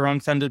reduce their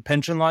unfunded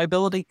pension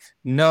liability?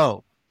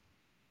 No.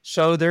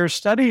 So there are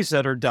studies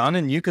that are done,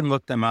 and you can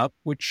look them up,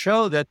 which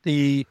show that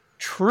the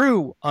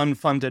true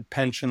unfunded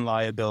pension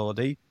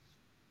liability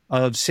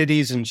of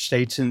cities and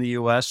states in the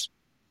U.S.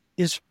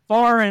 is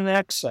far in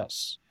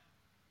excess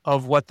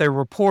of what they're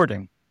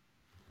reporting.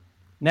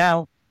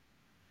 Now,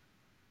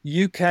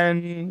 you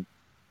can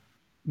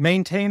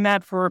maintain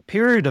that for a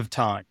period of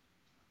time.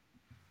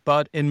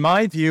 But in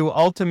my view,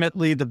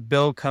 ultimately the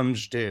bill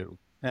comes due.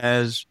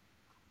 As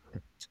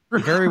a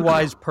very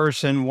wise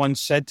person once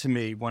said to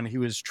me when he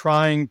was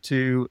trying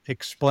to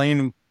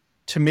explain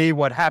to me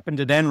what happened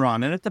at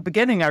Enron, and at the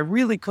beginning I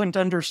really couldn't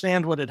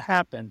understand what had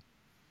happened.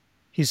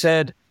 He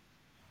said,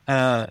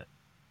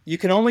 you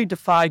can only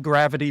defy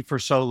gravity for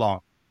so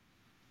long.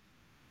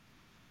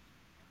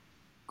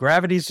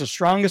 Gravity's the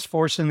strongest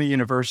force in the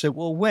universe. It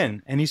will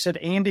win. And he said,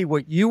 Andy,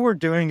 what you were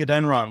doing at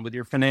Enron with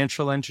your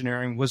financial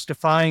engineering was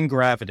defying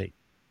gravity.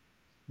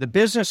 The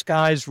business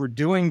guys were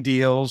doing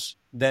deals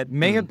that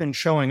may have been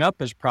showing up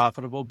as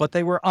profitable, but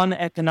they were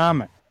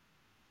uneconomic.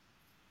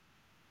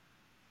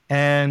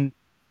 And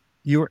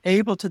you were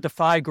able to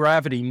defy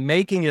gravity,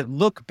 making it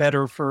look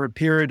better for a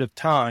period of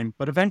time,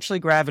 but eventually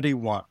gravity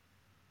won.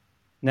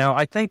 Now,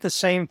 I think the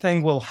same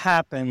thing will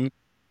happen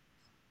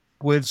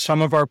with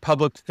some of our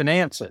public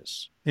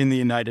finances in the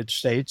United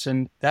States,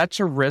 and that's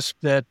a risk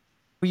that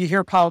you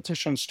hear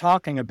politicians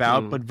talking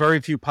about, but very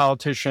few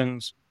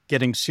politicians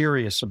getting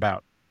serious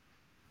about.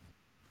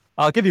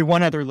 I'll give you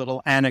one other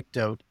little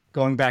anecdote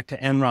going back to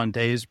Enron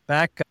days.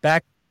 Back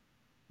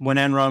when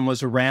Enron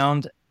was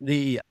around,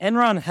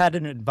 Enron had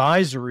an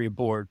advisory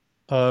board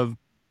of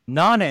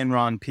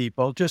non-Enron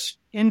people, just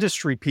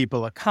industry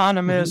people,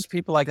 economists,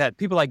 people like that,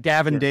 people like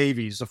Gavin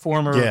Davies, the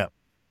former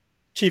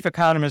chief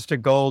economist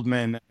at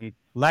Goldman, and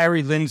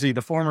Larry Lindsay,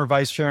 the former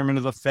vice chairman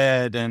of the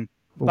Fed, and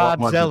Bob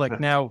Zellick,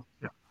 now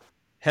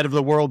head of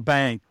the World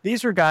Bank.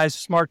 These are guys,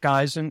 smart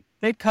guys, and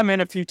they'd come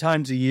in a few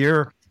times a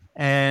year,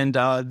 and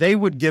they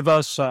would give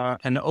us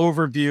an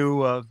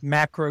overview of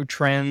macro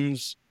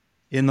trends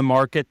in the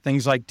market,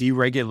 things like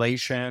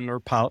deregulation or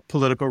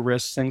political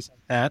risks, things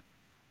like that.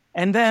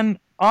 And then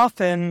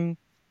often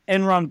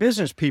Enron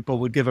business people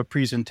would give a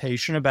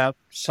presentation about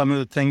some of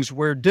the things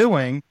we're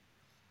doing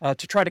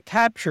to try to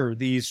capture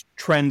these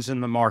trends in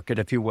the market,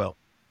 if you will.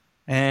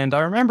 And I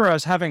remember I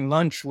was having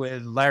lunch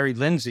with Larry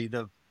Lindsay,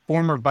 the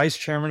former vice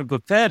chairman of the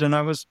Fed, and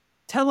I was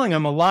telling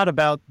him a lot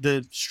about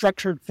the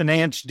structured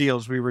finance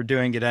deals we were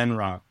doing at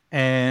Enron.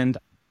 And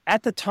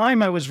at the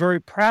time, I was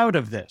very proud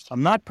of this.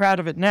 I'm not proud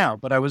of it now,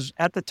 but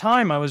at the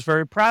time, I was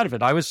very proud of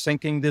it. I was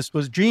thinking this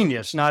was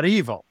genius, not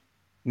evil.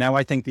 Now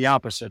I think the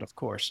opposite, of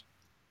course.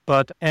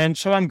 And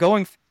so I'm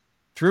going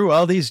through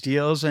all these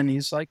deals, and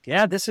he's like,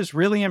 yeah, this is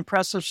really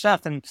impressive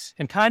stuff. And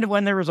kind of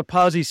when there was a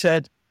pause, he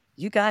said,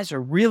 you guys are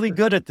really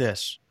good at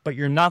this, but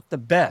you're not the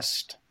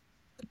best.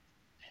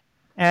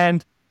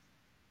 And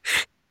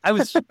I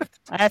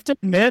have to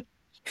admit,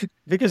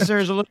 because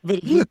there's a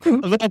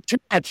little too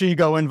much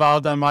ego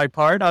involved on my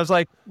part, I was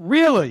like,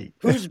 really?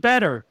 Who's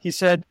better? He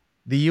said,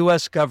 the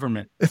U.S.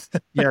 government.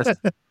 Yes.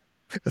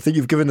 I think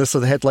you've given us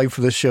the headline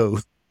for the show.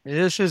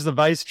 This is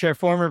the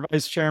former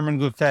vice chairman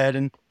of the Fed,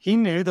 and he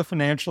knew the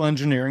financial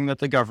engineering that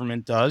the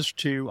government does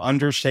to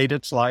understate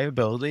its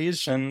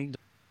liabilities, and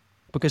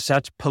because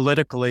that's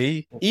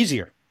politically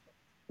easier.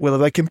 Well,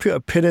 if I can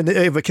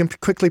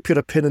quickly put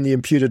a pin in the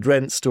imputed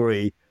rent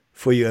story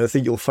for you, I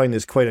think you'll find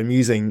this quite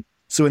amusing.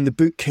 So when the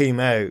book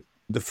came out,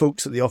 the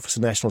folks at the Office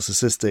of National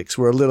Statistics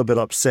were a little bit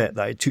upset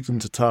that I took them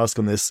to task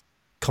on this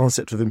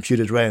concept of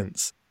imputed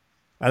rents.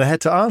 And I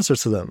had to answer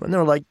to them. And they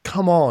were like,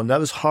 come on, that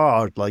was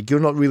hard. Like, you're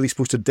not really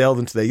supposed to delve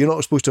into that. You're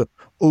not supposed to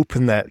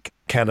open that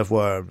can of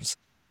worms.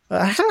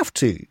 I have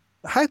to.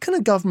 How can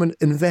a government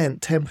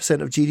invent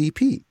 10% of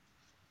GDP?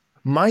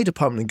 My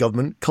department in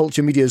government,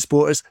 culture, media and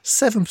sport, is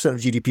 7% of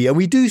GDP. And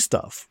we do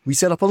stuff. We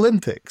set up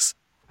Olympics.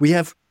 We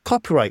have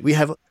copyright. We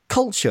have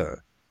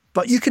culture.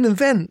 But you can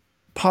invent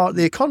part of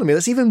the economy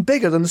that's even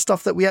bigger than the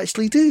stuff that we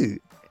actually do.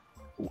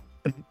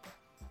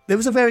 There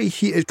was a very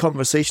heated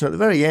conversation at the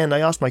very end. I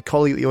asked my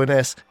colleague at the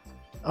ONS,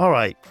 all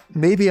right,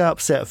 maybe I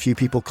upset a few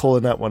people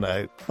calling that one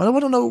out, but I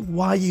want to know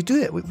why you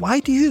do it.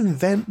 Why do you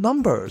invent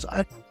numbers?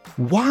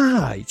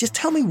 Why? Just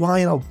tell me why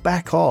and I'll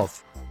back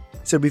off. He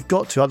said, we've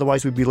got to,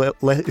 otherwise we'd be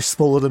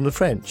smaller than the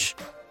French.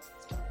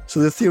 So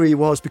the theory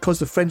was, because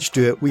the French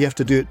do it, we have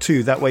to do it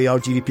too. That way our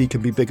GDP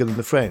can be bigger than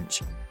the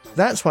French.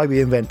 That's why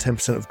we invent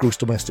 10% of gross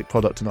domestic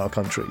product in our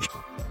country.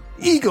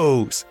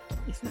 Egos!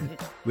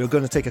 We're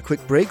going to take a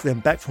quick break,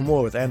 then back for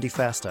more with Andy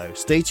Fastow.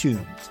 Stay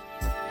tuned.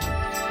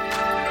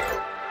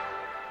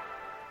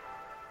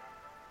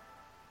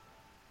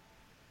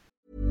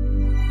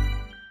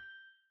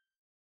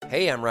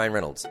 Hey, I'm Ryan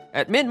Reynolds.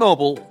 At Mint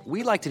Mobile,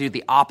 we like to do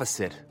the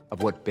opposite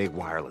of what Big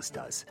Wireless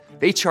does.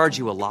 They charge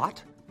you a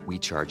lot, we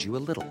charge you a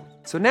little.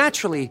 So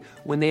naturally,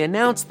 when they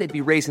announced they'd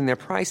be raising their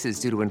prices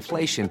due to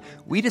inflation,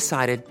 we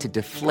decided to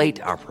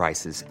deflate our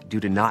prices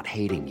due to not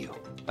hating you.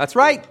 That's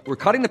right. We're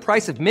cutting the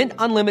price of Mint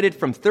Unlimited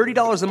from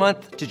 $30 a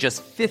month to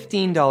just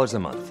 $15 a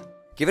month.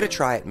 Give it a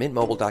try at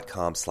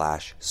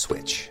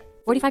mintmobile.com/switch.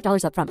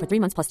 $45 up front for 3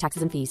 months plus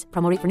taxes and fees.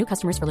 Promo rate for new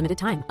customers for limited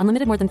time.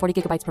 Unlimited more than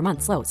 40 gigabytes per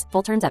month slows.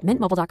 Full terms at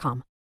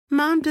mintmobile.com.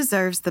 Mom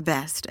deserves the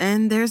best,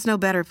 and there's no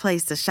better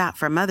place to shop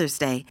for Mother's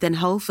Day than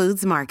Whole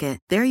Foods Market.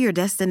 They're your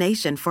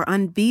destination for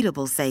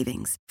unbeatable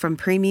savings, from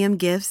premium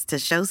gifts to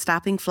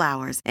show-stopping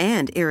flowers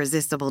and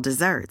irresistible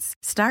desserts.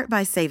 Start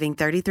by saving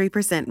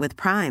 33% with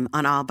Prime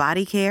on all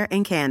body care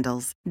and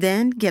candles.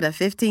 Then get a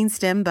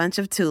 15-stem bunch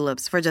of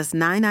tulips for just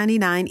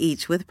 $9.99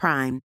 each with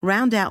Prime.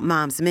 Round out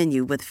Mom's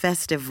menu with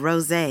festive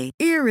rosé,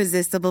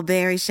 irresistible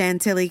berry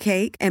chantilly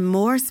cake, and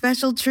more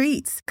special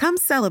treats. Come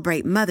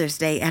celebrate Mother's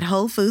Day at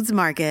Whole Foods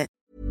Market.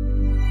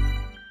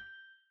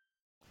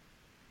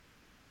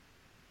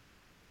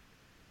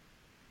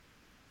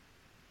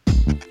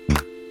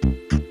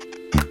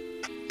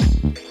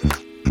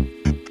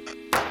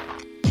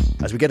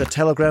 As we get a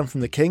telegram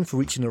from the king for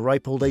reaching the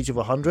ripe old age of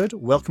 100,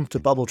 welcome to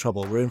Bubble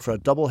Trouble. We're in for a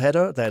double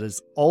header that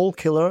is all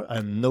killer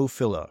and no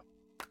filler.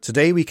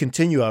 Today we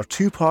continue our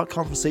two-part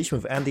conversation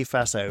with Andy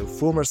Fastow,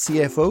 former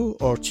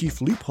CFO or Chief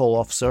Loophole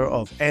Officer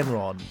of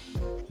Enron.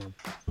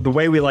 The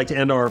way we like to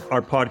end our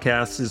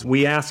podcasts is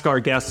we ask our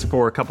guests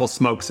for a couple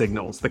smoke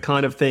signals, the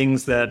kind of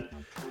things that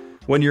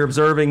when you're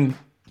observing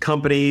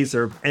companies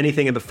or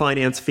anything in the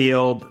finance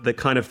field, the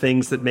kind of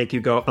things that make you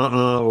go,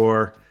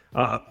 or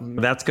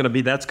that's going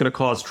to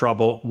cause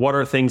trouble. What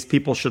are things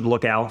people should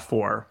look out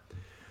for?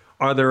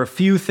 Are there a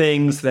few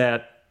things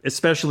that,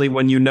 especially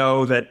when you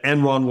know that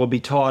Enron will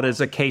be taught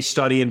as a case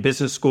study in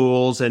business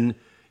schools and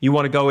you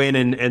want to go in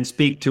and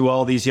speak to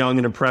all these young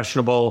and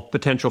impressionable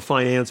potential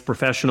finance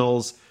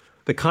professionals,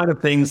 the kind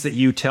of things that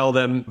you tell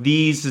them,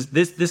 this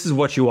is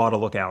what you ought to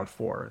look out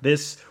for.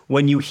 This,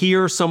 when you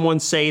hear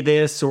someone say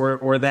this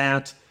or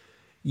that,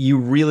 you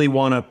really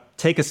want to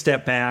take a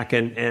step back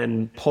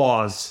and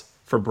pause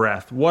for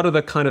breath. What are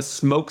the kind of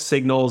smoke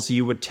signals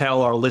you would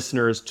tell our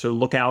listeners to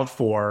look out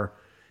for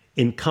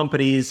in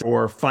companies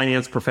or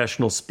finance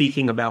professionals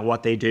speaking about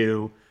what they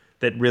do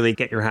that really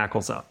get your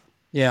hackles up?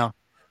 Yeah.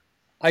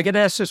 I get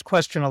asked this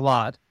question a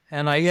lot,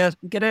 and I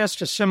get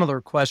asked a similar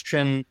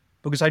question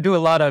because I do a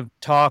lot of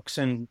talks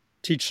and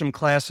teach some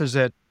classes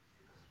at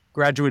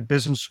graduate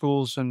business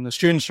schools, and the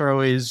students are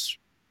always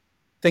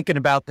thinking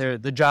about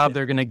the job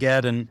they're going to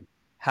get and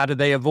how do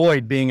they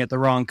avoid being at the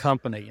wrong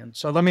company. And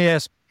so let me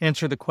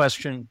answer the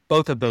question,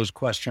 both of those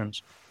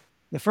questions.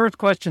 The first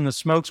question, the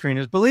smokescreen,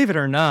 is, believe it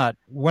or not,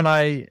 when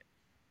I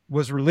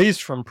was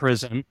released from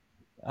prison,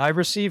 I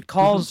received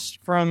calls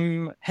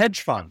from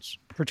hedge funds,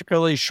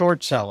 particularly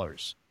short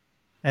sellers,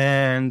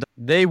 and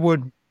they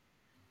would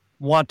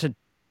want to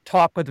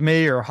talk with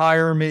me or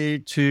hire me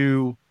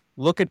to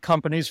look at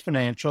companies'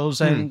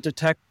 financials and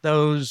detect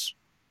those,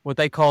 what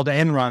they called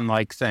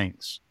Enron-like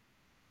things,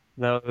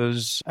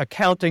 those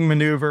accounting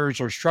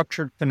maneuvers or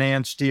structured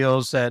finance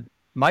deals that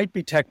might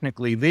be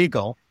technically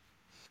legal,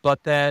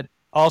 but that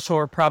also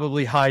are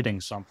probably hiding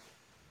something.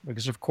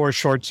 Because, of course,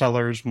 short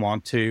sellers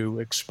want to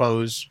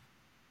expose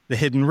the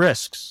hidden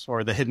risks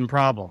or the hidden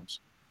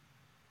problems.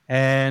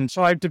 And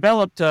so I've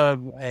developed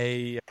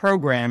a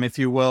program, if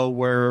you will,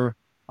 where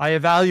I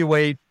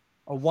evaluate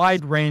a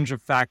wide range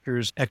of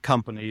factors at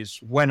companies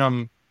when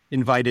I'm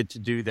invited to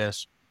do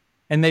this.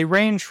 And they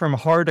range from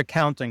hard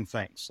accounting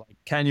things, like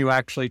can you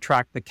actually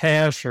track the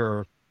cash,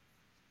 or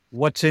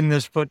what's in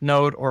this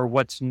footnote or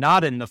what's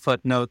not in the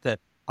footnote that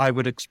I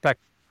would expect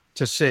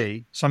to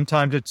see.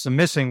 Sometimes it's the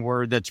missing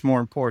word that's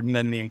more important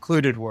than the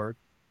included word.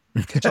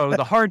 So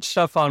the hard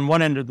stuff on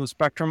one end of the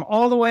spectrum,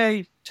 all the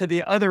way to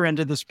the other end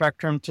of the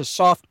spectrum to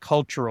soft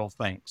cultural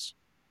things.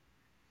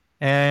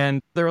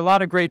 And there are a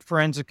lot of great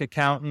forensic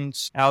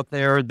accountants out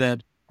there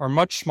that are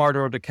much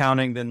smarter at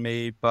accounting than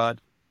me. But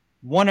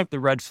one of the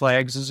red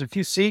flags is if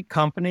you see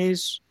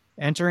companies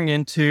entering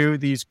into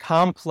these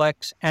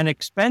complex and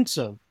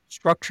expensive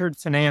structured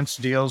finance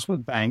deals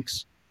with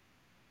banks,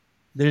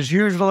 there's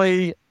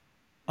usually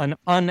an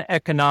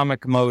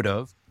uneconomic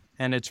motive,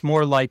 and it's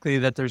more likely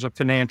that there's a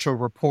financial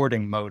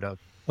reporting motive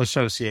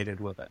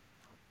associated with it.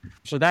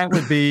 So that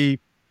would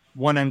be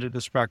one end of the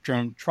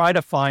spectrum. Try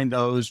to find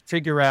those,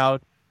 figure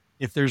out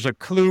if there's a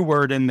clue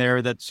word in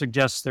there that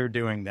suggests they're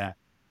doing that.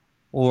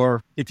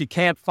 Or if you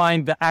can't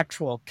find the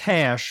actual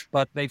cash,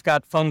 but they've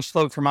got funds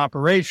flowed from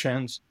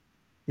operations,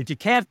 if you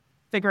can't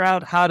figure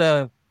out how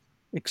to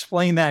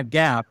explain that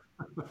gap,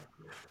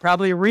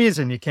 probably a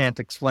reason you can't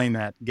explain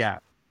that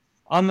gap.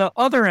 On the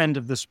other end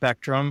of the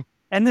spectrum,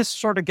 and this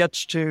sort of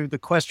gets to the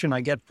question I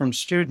get from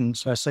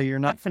students, I say, you're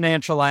not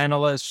financial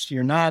analysts,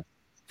 you're not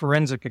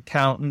forensic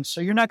accountants,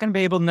 so you're not going to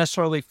be able to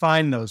necessarily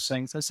find those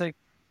things. I say,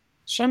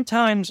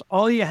 sometimes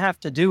all you have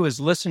to do is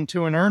listen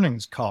to an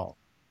earnings call.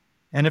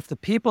 And if the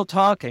people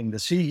talking, the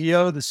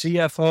CEO, the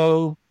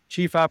CFO,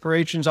 Chief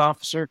Operations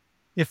Officer,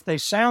 if they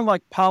sound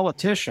like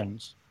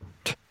politicians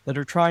that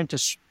are trying to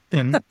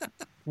spin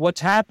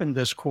what's happened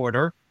this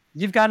quarter,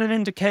 you've got an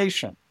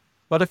indication.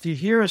 But if you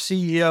hear a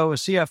CEO, a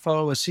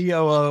CFO, a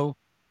COO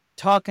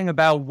talking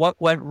about what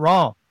went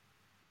wrong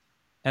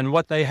and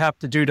what they have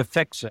to do to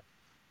fix it,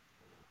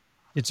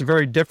 it's a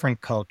very different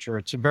culture.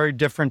 It's a very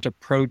different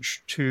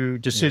approach to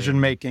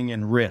decision-making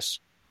and risk.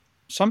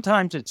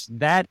 Sometimes it's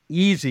that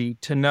easy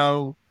to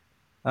know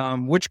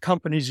which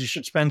companies you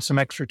should spend some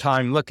extra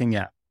time looking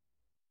at.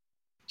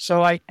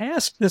 So I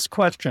asked this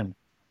question,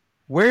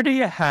 where do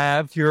you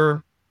have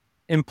your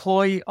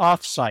employee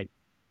offsite?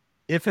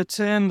 If it's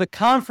in the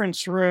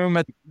conference room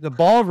at the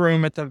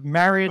ballroom at the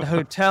Marriott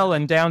Hotel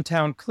in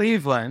downtown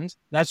Cleveland,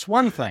 that's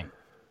one thing.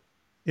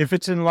 If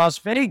it's in Las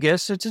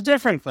Vegas, it's a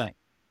different thing.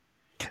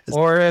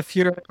 Or if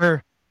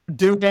you're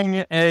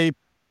doing a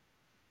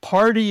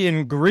party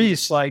in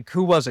Greece, like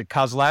who was it,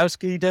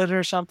 Kozlowski did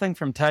or something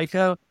from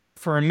Tyco,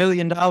 for $1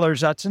 million,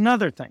 that's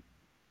another thing.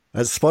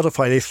 At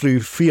Spotify, they flew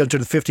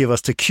 350 of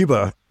us to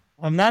Cuba.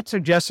 I'm not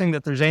suggesting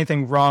that there's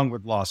anything wrong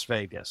with Las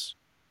Vegas.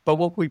 But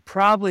what we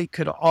probably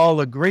could all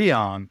agree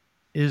on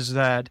is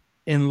that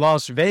in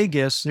Las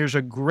Vegas, there's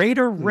a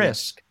greater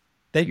risk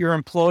that your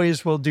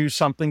employees will do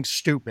something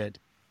stupid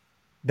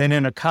than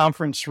in a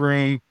conference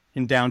room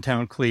in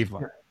downtown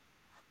Cleveland.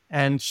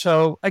 And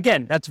so,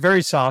 again, that's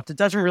very soft. It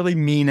doesn't really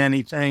mean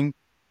anything,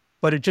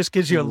 but it just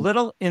gives you a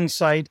little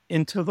insight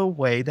into the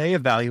way they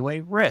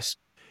evaluate risk.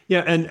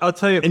 Yeah, and I'll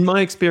tell you, in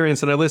my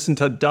experience, and I listened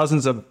to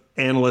dozens of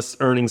analysts'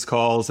 earnings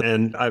calls,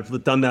 and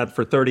I've done that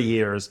for 30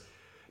 years.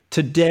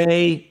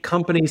 Today,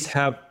 companies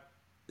have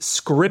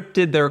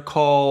scripted their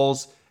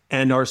calls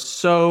and are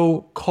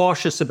so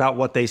cautious about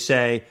what they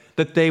say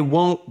that they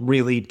won't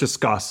really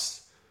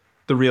discuss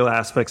the real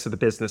aspects of the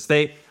business.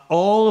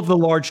 All of the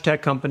large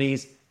tech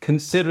companies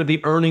consider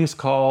the earnings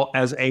call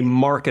as a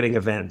marketing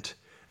event.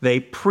 They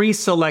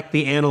pre-select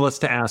the analysts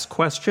to ask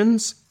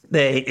questions.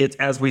 It's,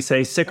 as we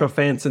say,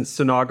 sycophants and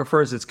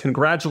stenographers. It's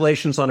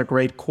congratulations on a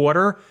great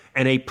quarter,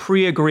 and a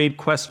pre-agreed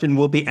question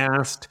will be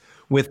asked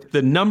with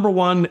the number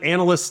one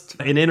analyst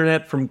in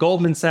internet from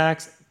Goldman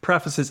Sachs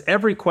prefaces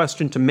every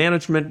question to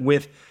management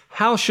with,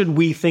 how should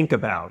we think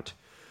about?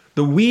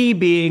 The we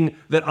being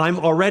that I'm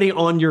already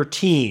on your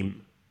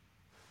team.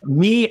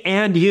 Me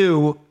and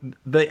you,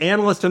 the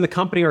analyst and the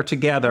company are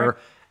together,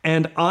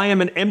 and I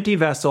am an empty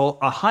vessel,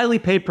 a highly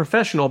paid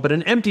professional, but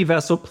an empty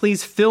vessel.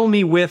 Please fill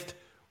me with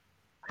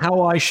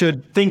how I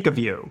should think of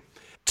you.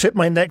 Tip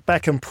my neck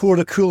back and pour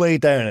the Kool-Aid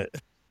down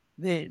it.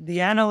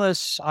 The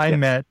analysts I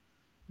met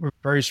were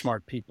very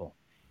smart people.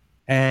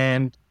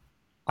 And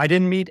I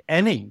didn't meet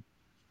any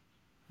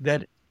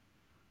that,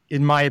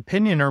 in my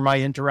opinion, or my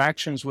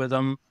interactions with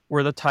them,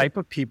 were the type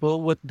of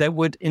people that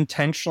would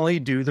intentionally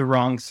do the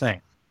wrong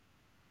thing.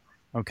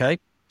 Okay?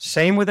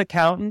 Same with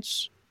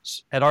accountants.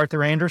 At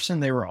Arthur Andersen,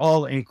 they were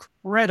all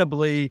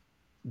incredibly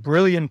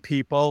brilliant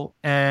people,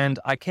 and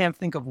I can't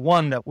think of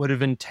one that would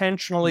have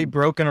intentionally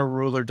broken a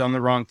rule or done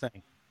the wrong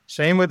thing.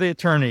 Same with the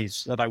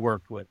attorneys that I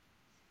worked with.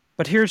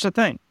 But here's the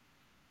thing.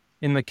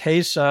 In the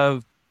case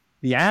of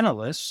the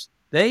analysts,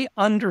 they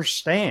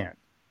understand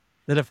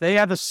that if they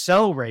have a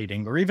sell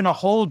rating or even a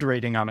hold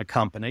rating on a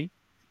company,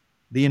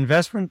 the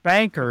investment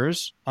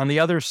bankers on the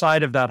other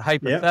side of that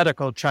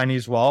hypothetical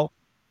Chinese wall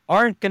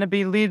aren't going to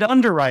be lead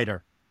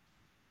underwriter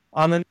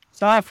on the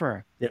next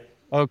offer.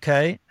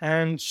 Okay.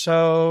 And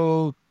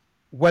so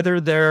whether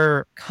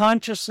they're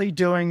consciously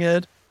doing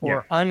it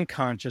or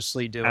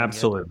unconsciously doing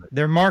it,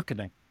 they're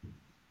marketing.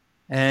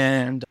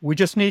 And we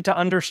just need to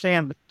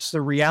understand that's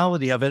the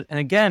reality of it. And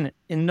again,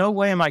 in no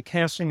way am I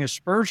casting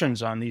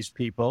aspersions on these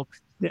people.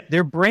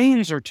 Their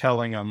brains are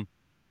telling them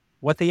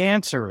what the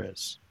answer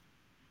is.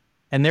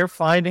 And they're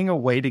finding a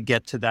way to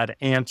get to that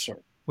answer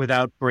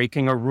without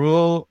breaking a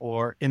rule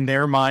or, in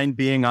their mind,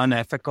 being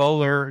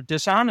unethical or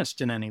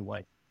dishonest in any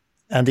way.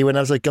 Andy, when I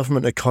was a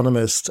government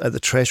economist at the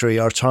Treasury,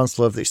 our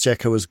Chancellor of the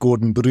Exchequer was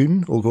Gordon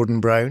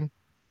Brown.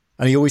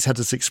 And he always had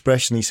this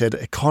expression. He said,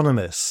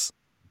 economists,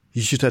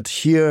 you should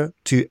adhere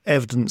to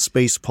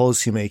evidence-based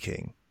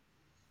policymaking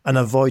and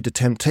avoid the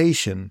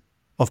temptation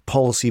of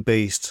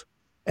policy-based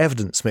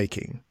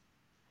evidence-making.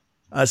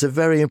 That's a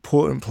very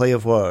important play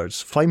of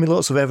words. Find me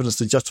lots of evidence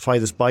to justify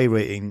this buy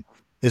rating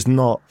is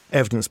not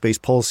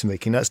evidence-based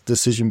policymaking. That's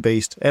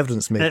decision-based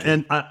evidence-making.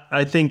 And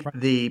I think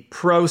the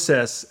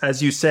process,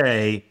 as you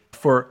say,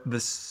 for the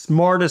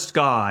smartest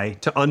guy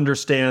to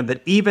understand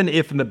that even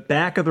if in the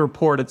back of the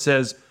report it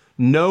says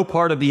no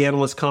part of the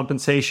analyst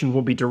compensation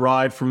will be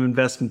derived from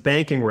investment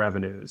banking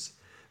revenues,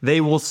 they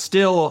will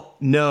still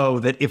know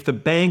that if the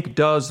bank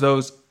does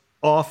those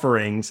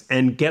offerings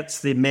and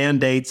gets the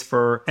mandates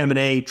for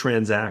M&A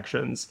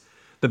transactions,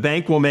 the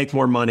bank will make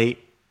more money,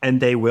 and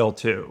they will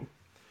too.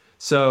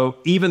 So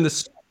even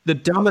the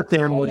dumbest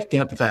analyst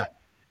gets that.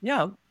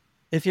 Yeah.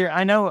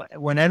 I know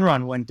when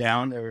Enron went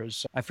down, there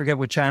was, I forget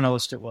which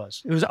analyst it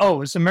was. It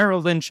was the Merrill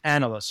Lynch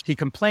analyst. He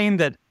complained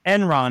that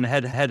Enron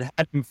had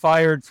him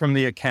fired from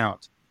the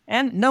account.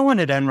 And no one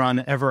at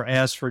Enron ever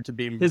asked for it to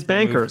be his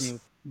bankers.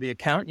 From the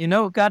account. You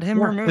know what got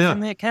him removed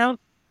from the account?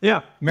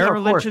 Yeah.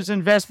 Merrill Lynch's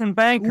investment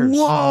bankers.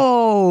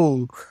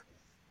 Whoa!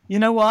 You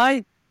know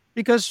why?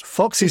 Because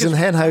Foxies and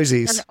hen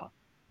houses.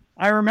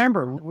 I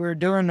remember we were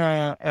doing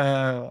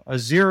a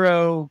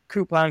zero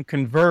coupon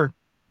convert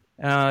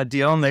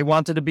deal, and they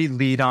wanted to be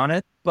lead on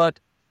it, but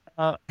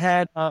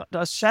had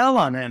a sell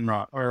on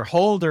Enron, or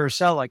hold or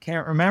sell, I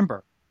can't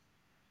remember.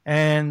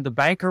 And the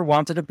banker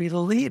wanted to be the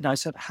lead. And I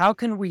said, how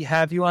can we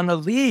have you on the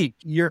lead?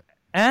 Your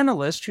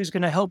analyst who's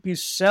going to help you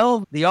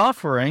sell the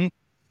offering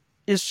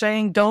is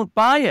saying, don't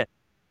buy it.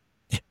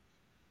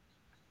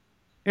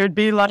 It'd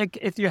be like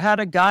if you had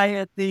a guy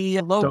at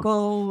the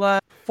local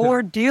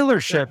Ford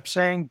dealership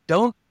saying,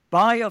 don't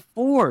buy a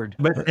Ford.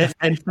 But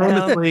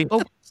famously,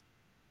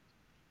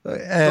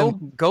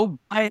 go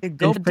buy a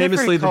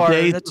different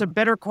car that's a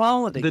better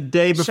quality. The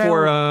day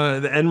before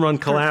the Enron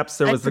collapse,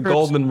 there was the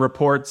Goldman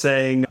report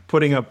saying,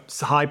 putting a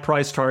high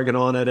price target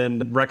on it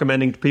and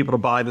recommending people to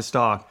buy the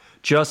stock.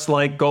 Just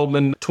like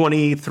Goldman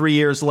 23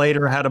 years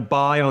later had a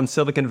buy on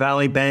Silicon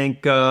Valley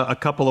Bank a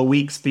couple of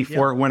weeks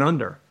before it went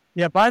under.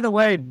 Yeah, by the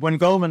way, when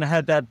Goldman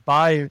had that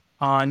buy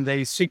on,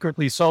 they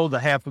secretly sold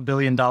 $500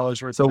 million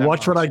worth. So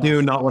watch what I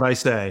do, not what I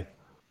say.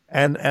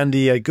 And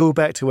Andy, I go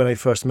back to when I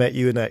first met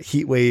you in that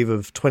heat wave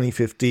of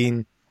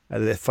 2015 at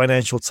the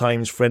Financial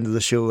Times Friend of the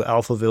Show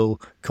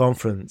Alphaville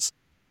conference.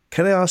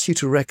 Can I ask you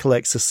to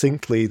recollect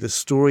succinctly the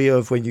story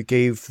of when you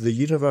gave the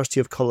University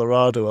of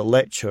Colorado a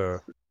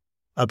lecture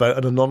about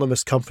an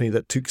anonymous company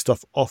that took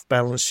stuff off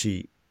balance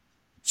sheet,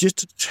 just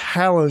to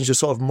challenge the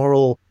sort of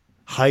moral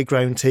high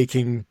ground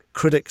taking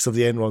critics of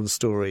the Enron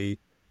story?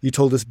 You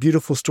told this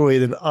beautiful story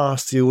and then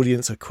asked the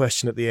audience a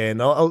question at the end.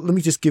 Let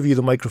me just give you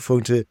the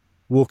microphone to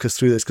walk us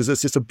through this, because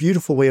it's just a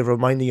beautiful way of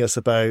reminding us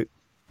about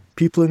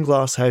people in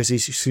glass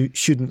houses who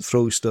shouldn't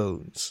throw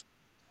stones.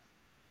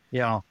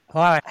 Yeah,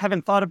 I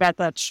haven't thought about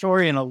that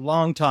story in a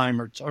long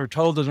time, or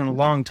told it in a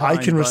long time.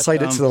 I can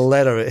recite it to the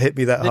letter. It hit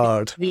me that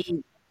hard.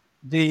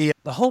 The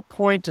whole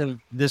point of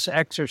this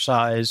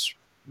exercise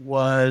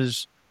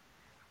was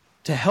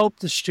to help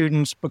the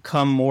students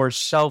become more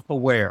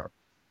self-aware.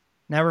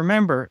 Now,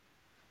 remember,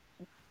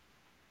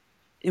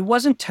 it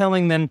wasn't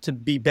telling them to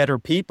be better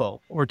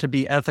people or to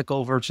be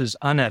ethical versus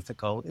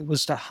unethical. It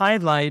was to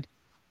highlight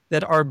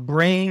that our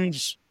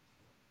brains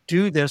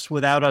do this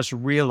without us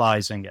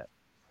realizing it.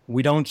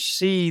 We don't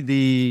see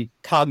the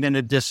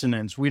cognitive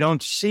dissonance. We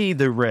don't see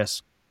the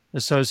risk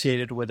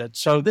associated with it.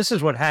 So this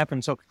is what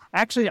happened. So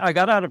actually, I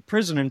got out of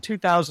prison in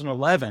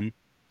 2011,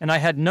 and I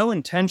had no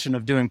intention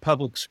of doing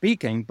public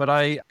speaking, but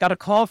I got a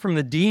call from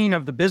the dean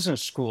of the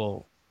business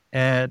school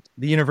at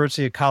the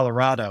University of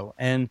Colorado.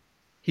 And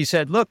he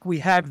said, look, we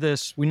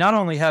not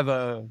only have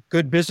a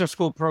good business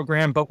school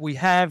program, but we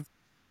have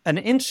an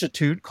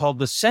institute called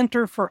the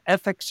Center for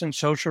Ethics and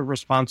Social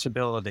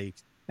Responsibility.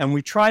 And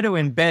we try to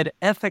embed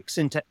ethics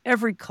into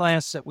every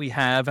class that we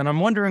have. And I'm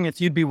wondering if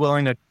you'd be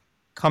willing to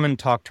come and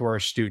talk to our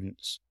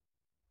students.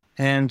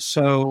 And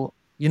so,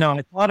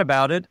 I thought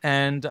about it,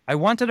 and I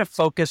wanted to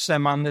focus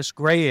them on this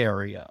gray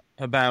area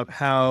about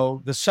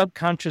how the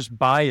subconscious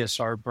bias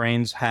our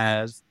brains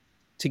has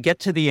to get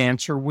to the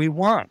answer we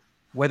want,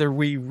 whether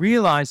we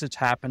realize it's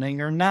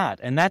happening or not.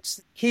 And that's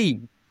the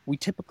key. We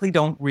typically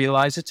don't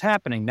realize it's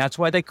happening. That's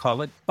why they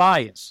call it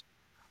bias.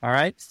 All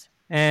right.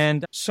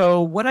 And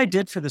so what I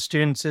did for the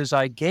students is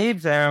I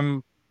gave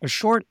them a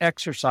short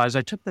exercise.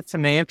 I took the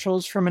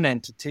financials from an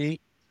entity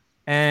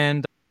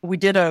and we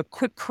did a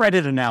quick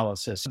credit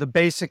analysis, the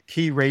basic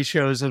key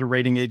ratios that a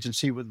rating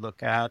agency would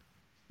look at.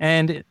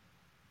 And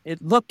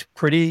it looked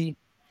pretty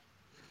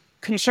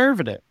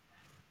conservative.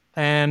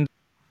 And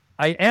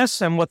I asked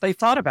them what they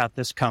thought about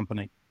this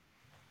company.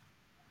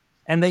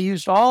 And they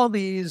used all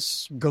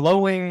these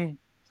glowing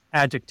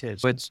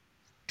adjectives. It's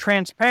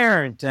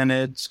transparent, and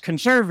it's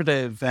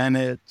conservative, and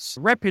it's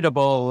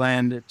reputable,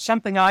 and it's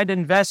something I'd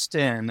invest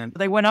in. And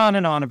they went on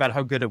and on about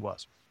how good it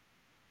was.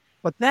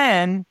 But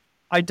then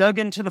I dug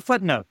into the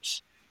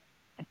footnotes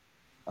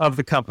of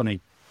the company.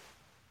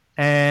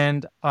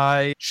 And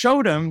I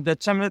showed them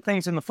that some of the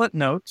things in the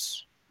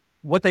footnotes,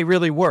 what they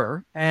really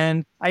were.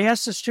 And I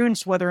asked the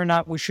students whether or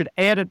not we should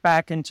add it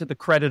back into the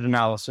credit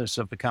analysis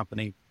of the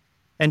company.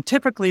 And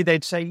typically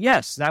they'd say,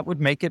 yes, that would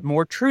make it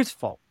more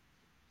truthful.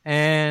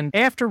 And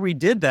after we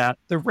did that,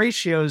 the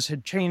ratios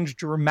had changed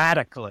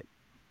dramatically.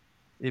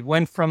 It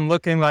went from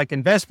looking like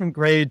investment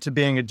grade to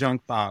being a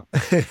junk bond.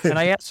 And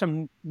I asked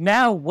them,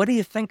 now, what do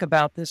you think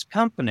about this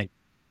company?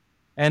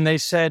 And they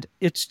said,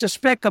 it's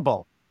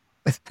despicable.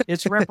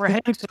 It's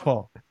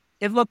reprehensible.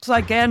 It looks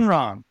like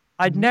Enron.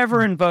 I'd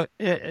never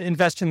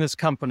invest in this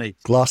company.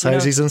 Glass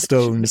houses and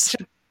stones.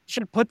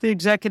 Should put the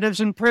executives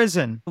in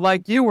prison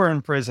like you were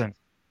in prison.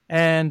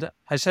 And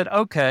I said,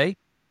 okay.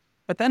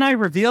 But then I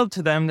revealed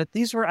to them that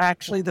these were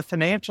actually the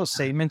financial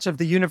statements of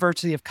the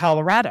University of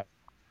Colorado.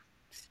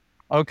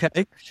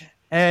 Okay.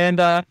 And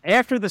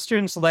after the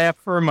students laughed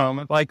for a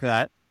moment like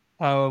that,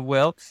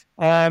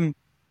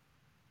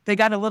 they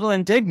got a little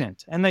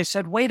indignant. And they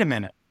said, wait a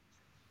minute.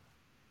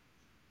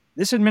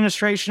 This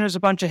administration is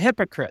a bunch of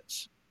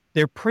hypocrites.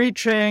 They're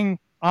preaching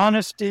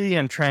honesty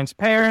and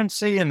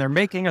transparency, and they're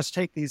making us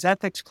take these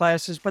ethics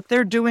classes, but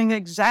they're doing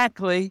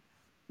exactly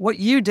what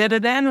you did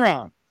at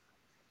Enron.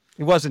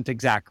 It wasn't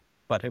exactly,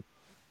 but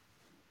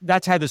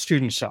that's how the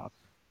students saw it.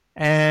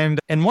 And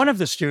one of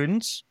the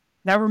students,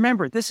 now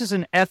remember, this is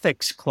an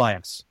ethics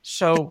class.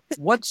 So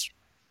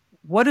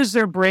what is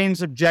their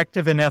brain's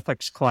objective in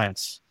ethics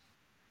class?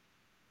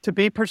 To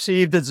be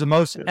perceived as the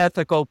most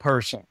ethical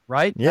person,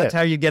 right? Yeah. That's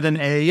how you get an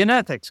A in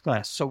ethics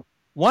class. So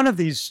one of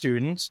these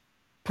students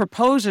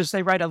proposes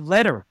they write a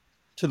letter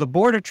to the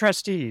board of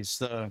trustees,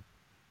 the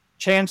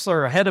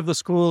chancellor, head of the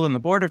school, and the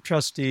board of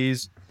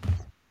trustees,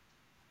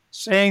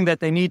 saying that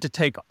they need to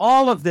take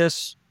all of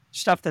this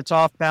stuff that's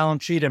off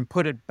balance sheet and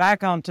put it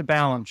back onto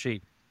balance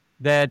sheet,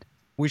 that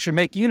we should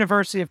make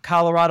University of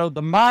Colorado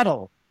the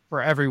model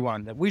for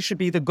everyone, that we should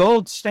be the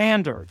gold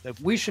standard, that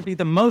we should be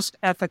the most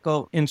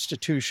ethical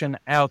institution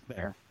out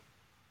there.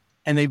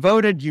 And they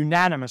voted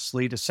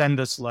unanimously to send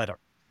this letter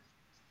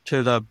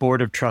to the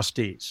board of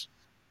trustees.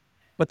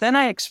 But then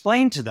I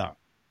explained to them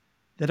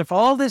that if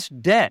all this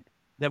debt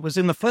that was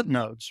in the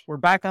footnotes were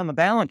back on the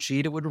balance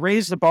sheet, it would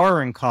raise the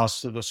borrowing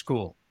costs of the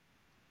school.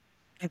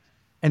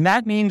 And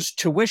that means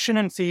tuition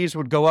and fees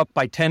would go up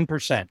by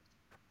 10%.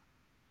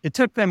 It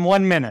took them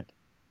 1 minute.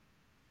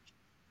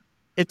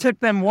 It took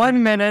them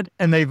 1 minute,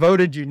 and they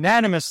voted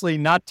unanimously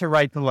not to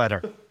write the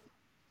letter.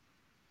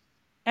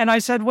 And I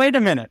said, wait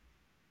a minute.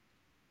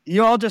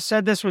 You all just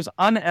said this was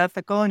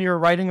unethical and you're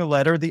writing a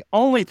letter. The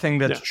only thing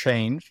that's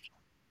changed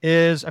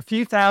is a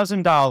few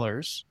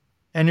 $1,000s,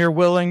 and you're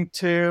willing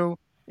to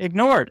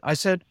ignore it. I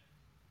said,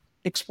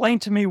 explain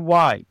to me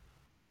why.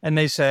 And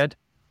they said,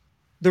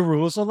 the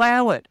rules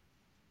allow it.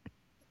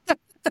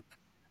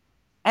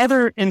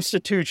 Other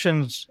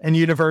institutions and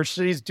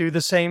universities do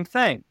the same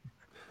thing.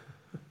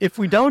 If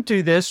we don't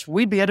do this,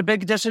 we'd be at a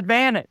big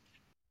disadvantage.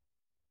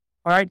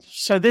 All right.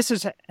 So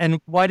and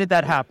why did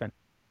that happen?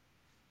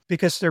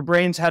 Because their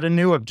brains had a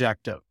new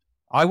objective.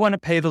 I want to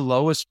pay the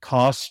lowest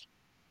cost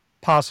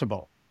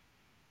possible.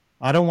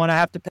 I don't want to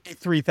have to pay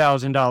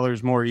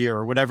 $3,000 more a year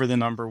or whatever the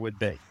number would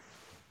be.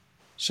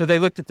 So they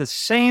looked at the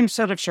same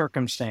set of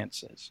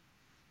circumstances.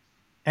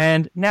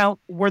 And now,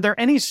 were there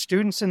any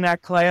students in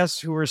that class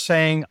who were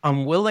saying,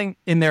 I'm willing,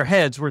 in their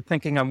heads, were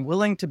thinking, I'm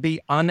willing to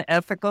be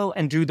unethical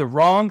and do the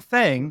wrong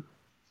thing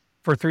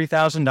for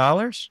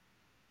 $3,000?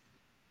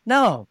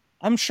 No,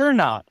 I'm sure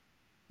not.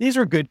 These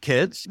are good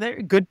kids.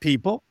 They're good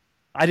people.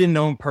 I didn't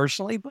know them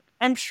personally, but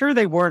I'm sure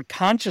they weren't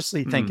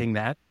consciously thinking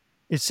that.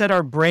 It said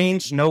our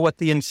brains know what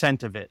the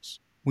incentive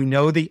is. We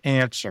know the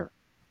answer.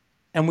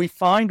 And we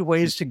find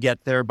ways to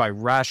get there by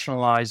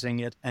rationalizing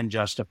it and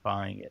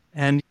justifying it.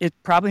 And it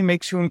probably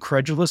makes you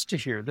incredulous to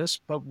hear this,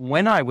 but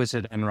when I was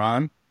at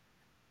Enron,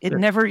 it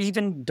never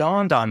even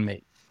dawned on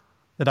me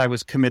that I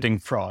was committing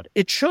fraud.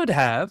 It should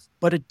have,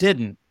 but it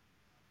didn't.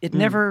 It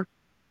never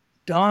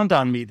dawned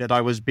on me that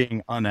I was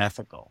being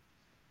unethical.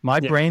 My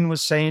brain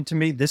was saying to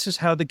me, this is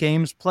how the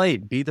game's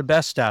played. Be the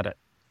best at it.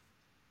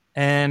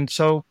 And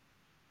so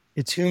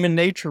it's human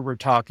nature we're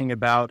talking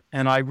about.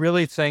 And I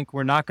really think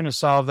we're not going to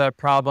solve that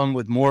problem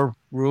with more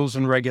rules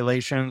and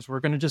regulations. We're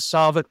going to just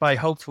solve it by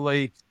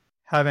hopefully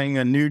having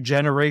a new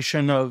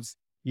generation of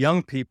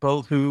young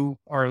people who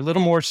are a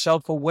little more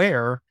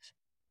self-aware.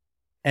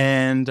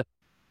 And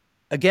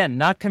again,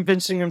 not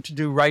convincing them to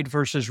do right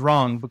versus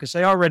wrong because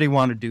they already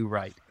want to do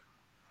right,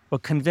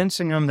 but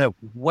convincing them that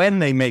when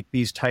they make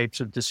these types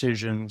of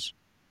decisions,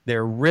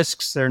 there are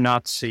risks they're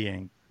not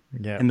seeing.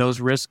 Yeah. And those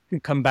risks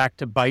can come back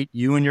to bite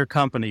you and your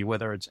company,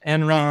 whether it's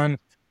Enron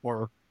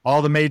or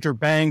all the major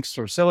banks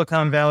or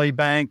Silicon Valley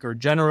Bank or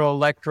General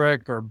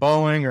Electric or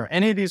Boeing or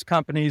any of these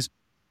companies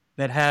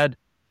that had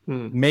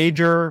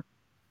major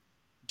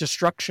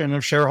destruction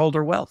of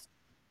shareholder wealth.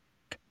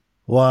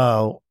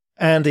 Wow.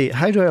 Andy,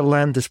 how do I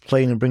land this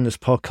plane and bring this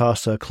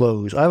podcast to a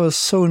close? I was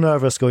so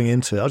nervous going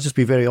into it. I'll just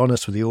be very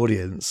honest with the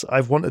audience.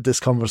 I've wanted this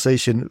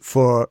conversation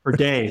for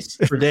days.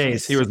 For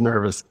days, he was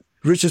nervous.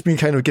 Rich has been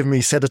kind of giving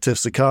me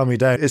sedatives to calm me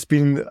down. It's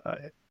been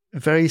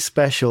very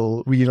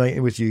special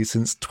reuniting with you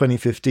since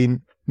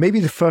 2015. Maybe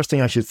the first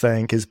thing I should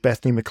thank is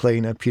Bethany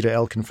McLean and Peter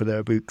Elkin for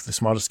their book, The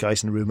Smartest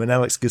Guys in the Room, and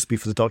Alex Gisby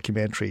for the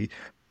documentary.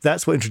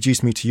 That's what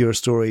introduced me to your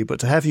story. But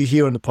to have you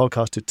here on the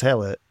podcast to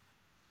tell it,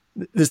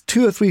 there's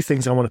 2 or 3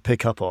 things I want to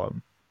pick up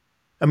on.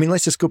 I mean,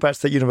 let's just go back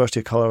to that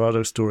University of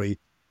Colorado story.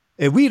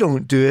 If we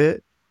don't do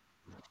it,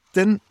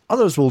 then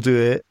others will do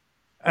it,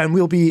 and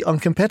we'll be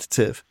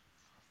uncompetitive.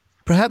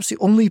 Perhaps the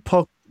only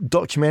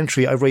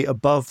documentary I rate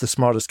above The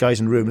Smartest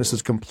Guys in the Room, this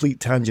is a complete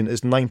tangent,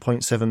 is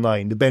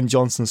 9.79, the Ben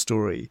Johnson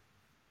story.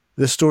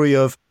 The story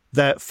of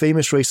that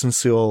famous race in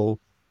Seoul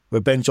where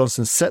Ben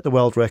Johnson set the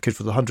world record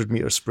for the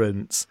 100-meter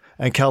sprints,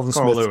 and Calvin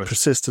Smith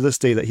persists to this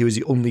day that he was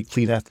the only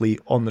clean athlete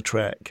on the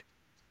track.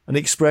 And the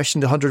expression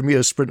the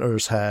 100-meter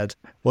sprinters had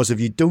was, if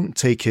you don't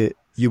take it,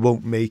 you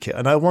won't make it.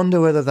 And I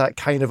wonder whether that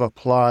kind of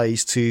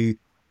applies to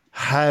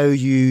how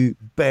you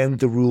bend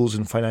the rules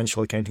in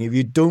financial accounting. If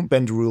you don't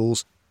bend the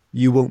rules,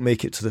 you won't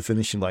make it to the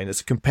finishing line.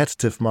 It's a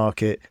competitive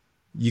market.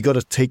 You got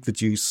to take the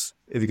juice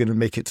if you're going to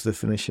make it to the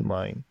finishing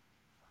line.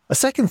 A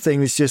second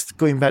thing is just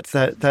going back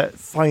to that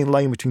fine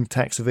line between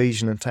tax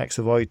evasion and tax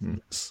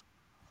avoidance.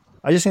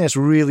 I just think that's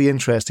really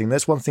interesting.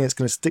 That's one thing that's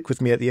going to stick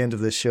with me at the end of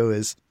this show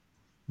is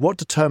what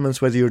determines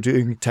whether you're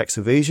doing tax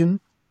evasion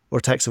or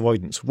tax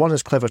avoidance. One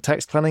is clever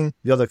tax planning.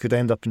 The other could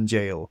end up in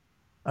jail.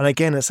 And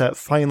again, it's that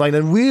fine line.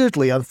 And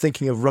weirdly, I'm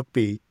thinking of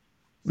rugby.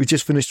 We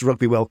just finished the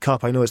Rugby World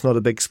Cup. I know it's not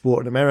a big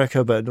sport in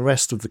America, but in the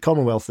rest of the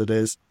Commonwealth it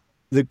is.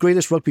 The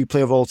greatest rugby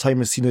player of all time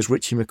is seen as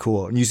Richie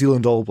McCaw, New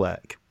Zealand All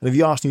Black. And if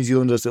you ask New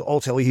Zealanders, they'll all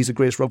tell you he's the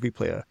greatest rugby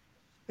player.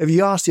 If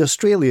you ask the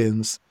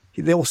Australians,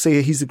 they'll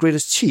say he's the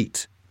greatest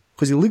cheat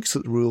because he looks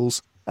at the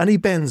rules and he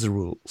bends the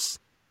rules.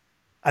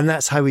 And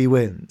that's how he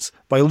wins,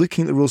 by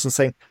looking at the rules and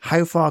saying,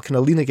 how far can I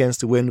lean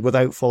against the wind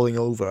without falling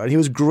over? And he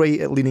was great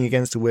at leaning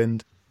against the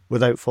wind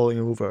without falling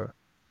over.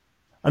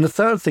 And the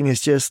third thing is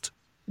just,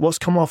 what's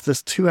come off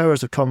this 2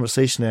 hours of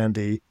conversation,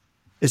 Andy,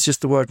 is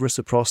just the word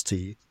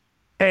reciprocity.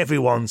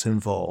 Everyone's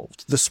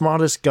involved. The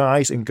smartest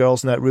guys and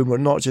girls in that room were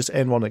not just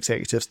Enron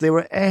executives, they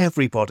were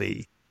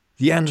everybody.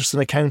 The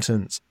Anderson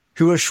accountants,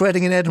 who were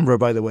shredding in Edinburgh,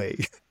 by the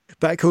way.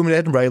 Back home in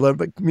Edinburgh, I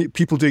learned about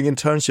people doing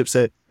internships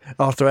at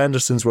Arthur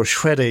Anderson's were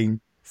shredding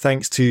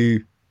thanks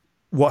to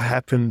what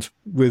happened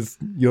with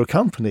your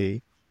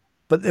company.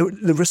 But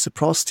the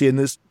reciprocity, and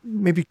there's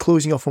maybe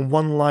closing off on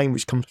one line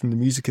which comes from the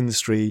music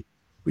industry,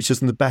 which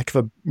is in the back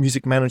of a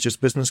music manager's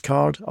business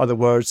card. Other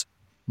words,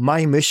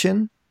 my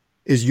mission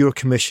is your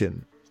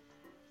commission.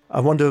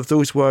 I wonder if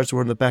those words were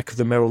on the back of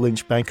the Merrill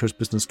Lynch bankers'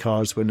 business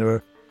cards when they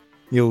were,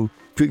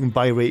 putting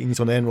buy ratings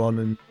on Enron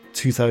in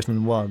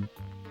 2001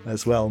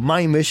 as well.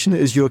 My mission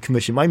is your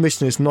commission. My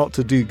mission is not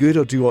to do good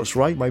or do what's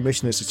right. My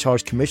mission is to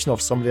charge commission off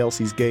somebody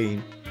else's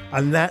gain.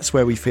 And that's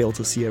where we fail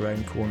to see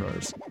around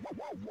corners.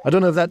 I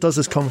don't know if that does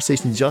this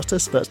conversation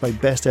justice, but it's my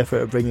best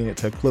effort at bringing it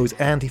to a close.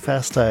 Andy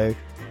Fastow,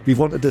 we've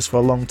wanted this for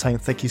a long time.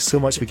 Thank you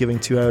so much for giving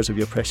 2 hours of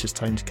your precious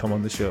time to come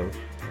on the show.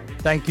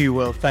 Thank you,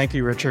 Will. Thank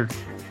you, Richard.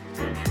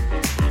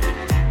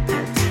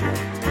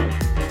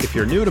 If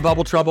you're new to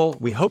Bubble Trouble,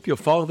 we hope you'll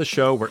follow the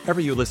show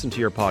wherever you listen to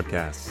your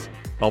podcasts.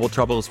 Bubble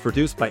Trouble is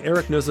produced by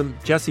Eric Nuzum,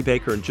 Jesse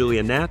Baker, and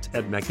Julia Natt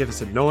at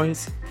Magnificent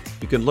Noise.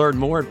 You can learn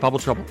more at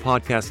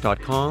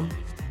BubbleTroublePodcast.com.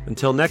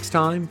 Until next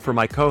time, for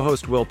my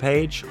co-host Will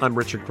Page, I'm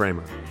Richard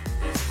Kramer.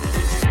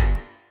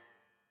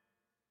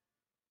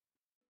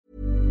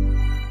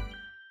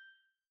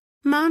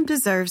 Mom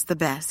deserves the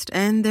best,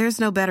 and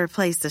there's no better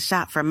place to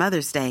shop for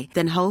Mother's Day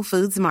than Whole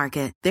Foods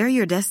Market. They're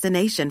your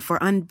destination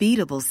for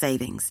unbeatable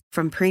savings,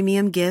 from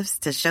premium gifts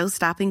to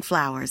show-stopping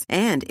flowers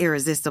and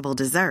irresistible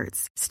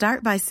desserts.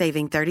 Start by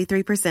saving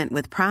 33%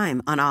 with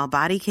Prime on all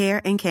body care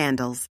and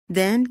candles.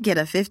 Then get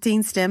a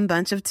 15-stem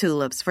bunch of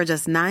tulips for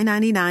just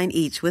 $9.99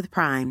 each with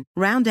Prime.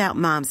 Round out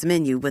Mom's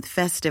menu with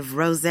festive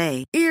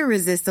rosé,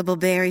 irresistible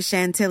berry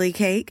chantilly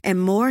cake,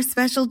 and more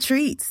special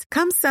treats.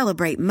 Come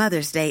celebrate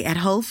Mother's Day at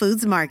Whole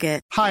Foods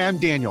Market. Hi, I'm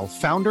Daniel,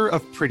 founder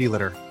of Pretty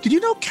Litter. Did you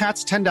know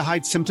cats tend to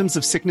hide symptoms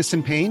of sickness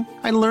and pain?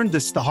 I learned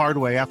this the hard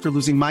way after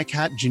losing my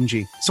cat,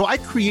 Gingy. So I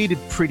created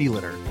Pretty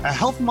Litter, a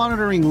health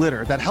monitoring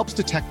litter that helps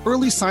detect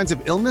early signs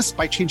of illness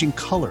by changing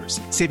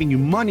colors, saving you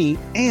money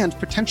and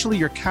potentially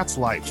your cat's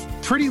life.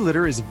 Pretty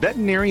Litter is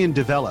veterinarian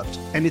developed,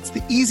 and it's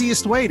the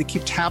easiest way to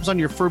keep tabs on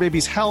your fur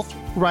baby's health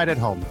right at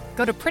home.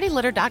 Go to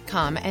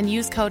prettylitter.com and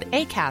use code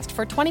ACAST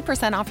for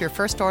 20% off your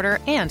first order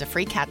and a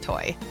free cat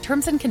toy.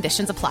 Terms and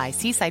conditions apply.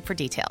 See site for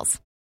details.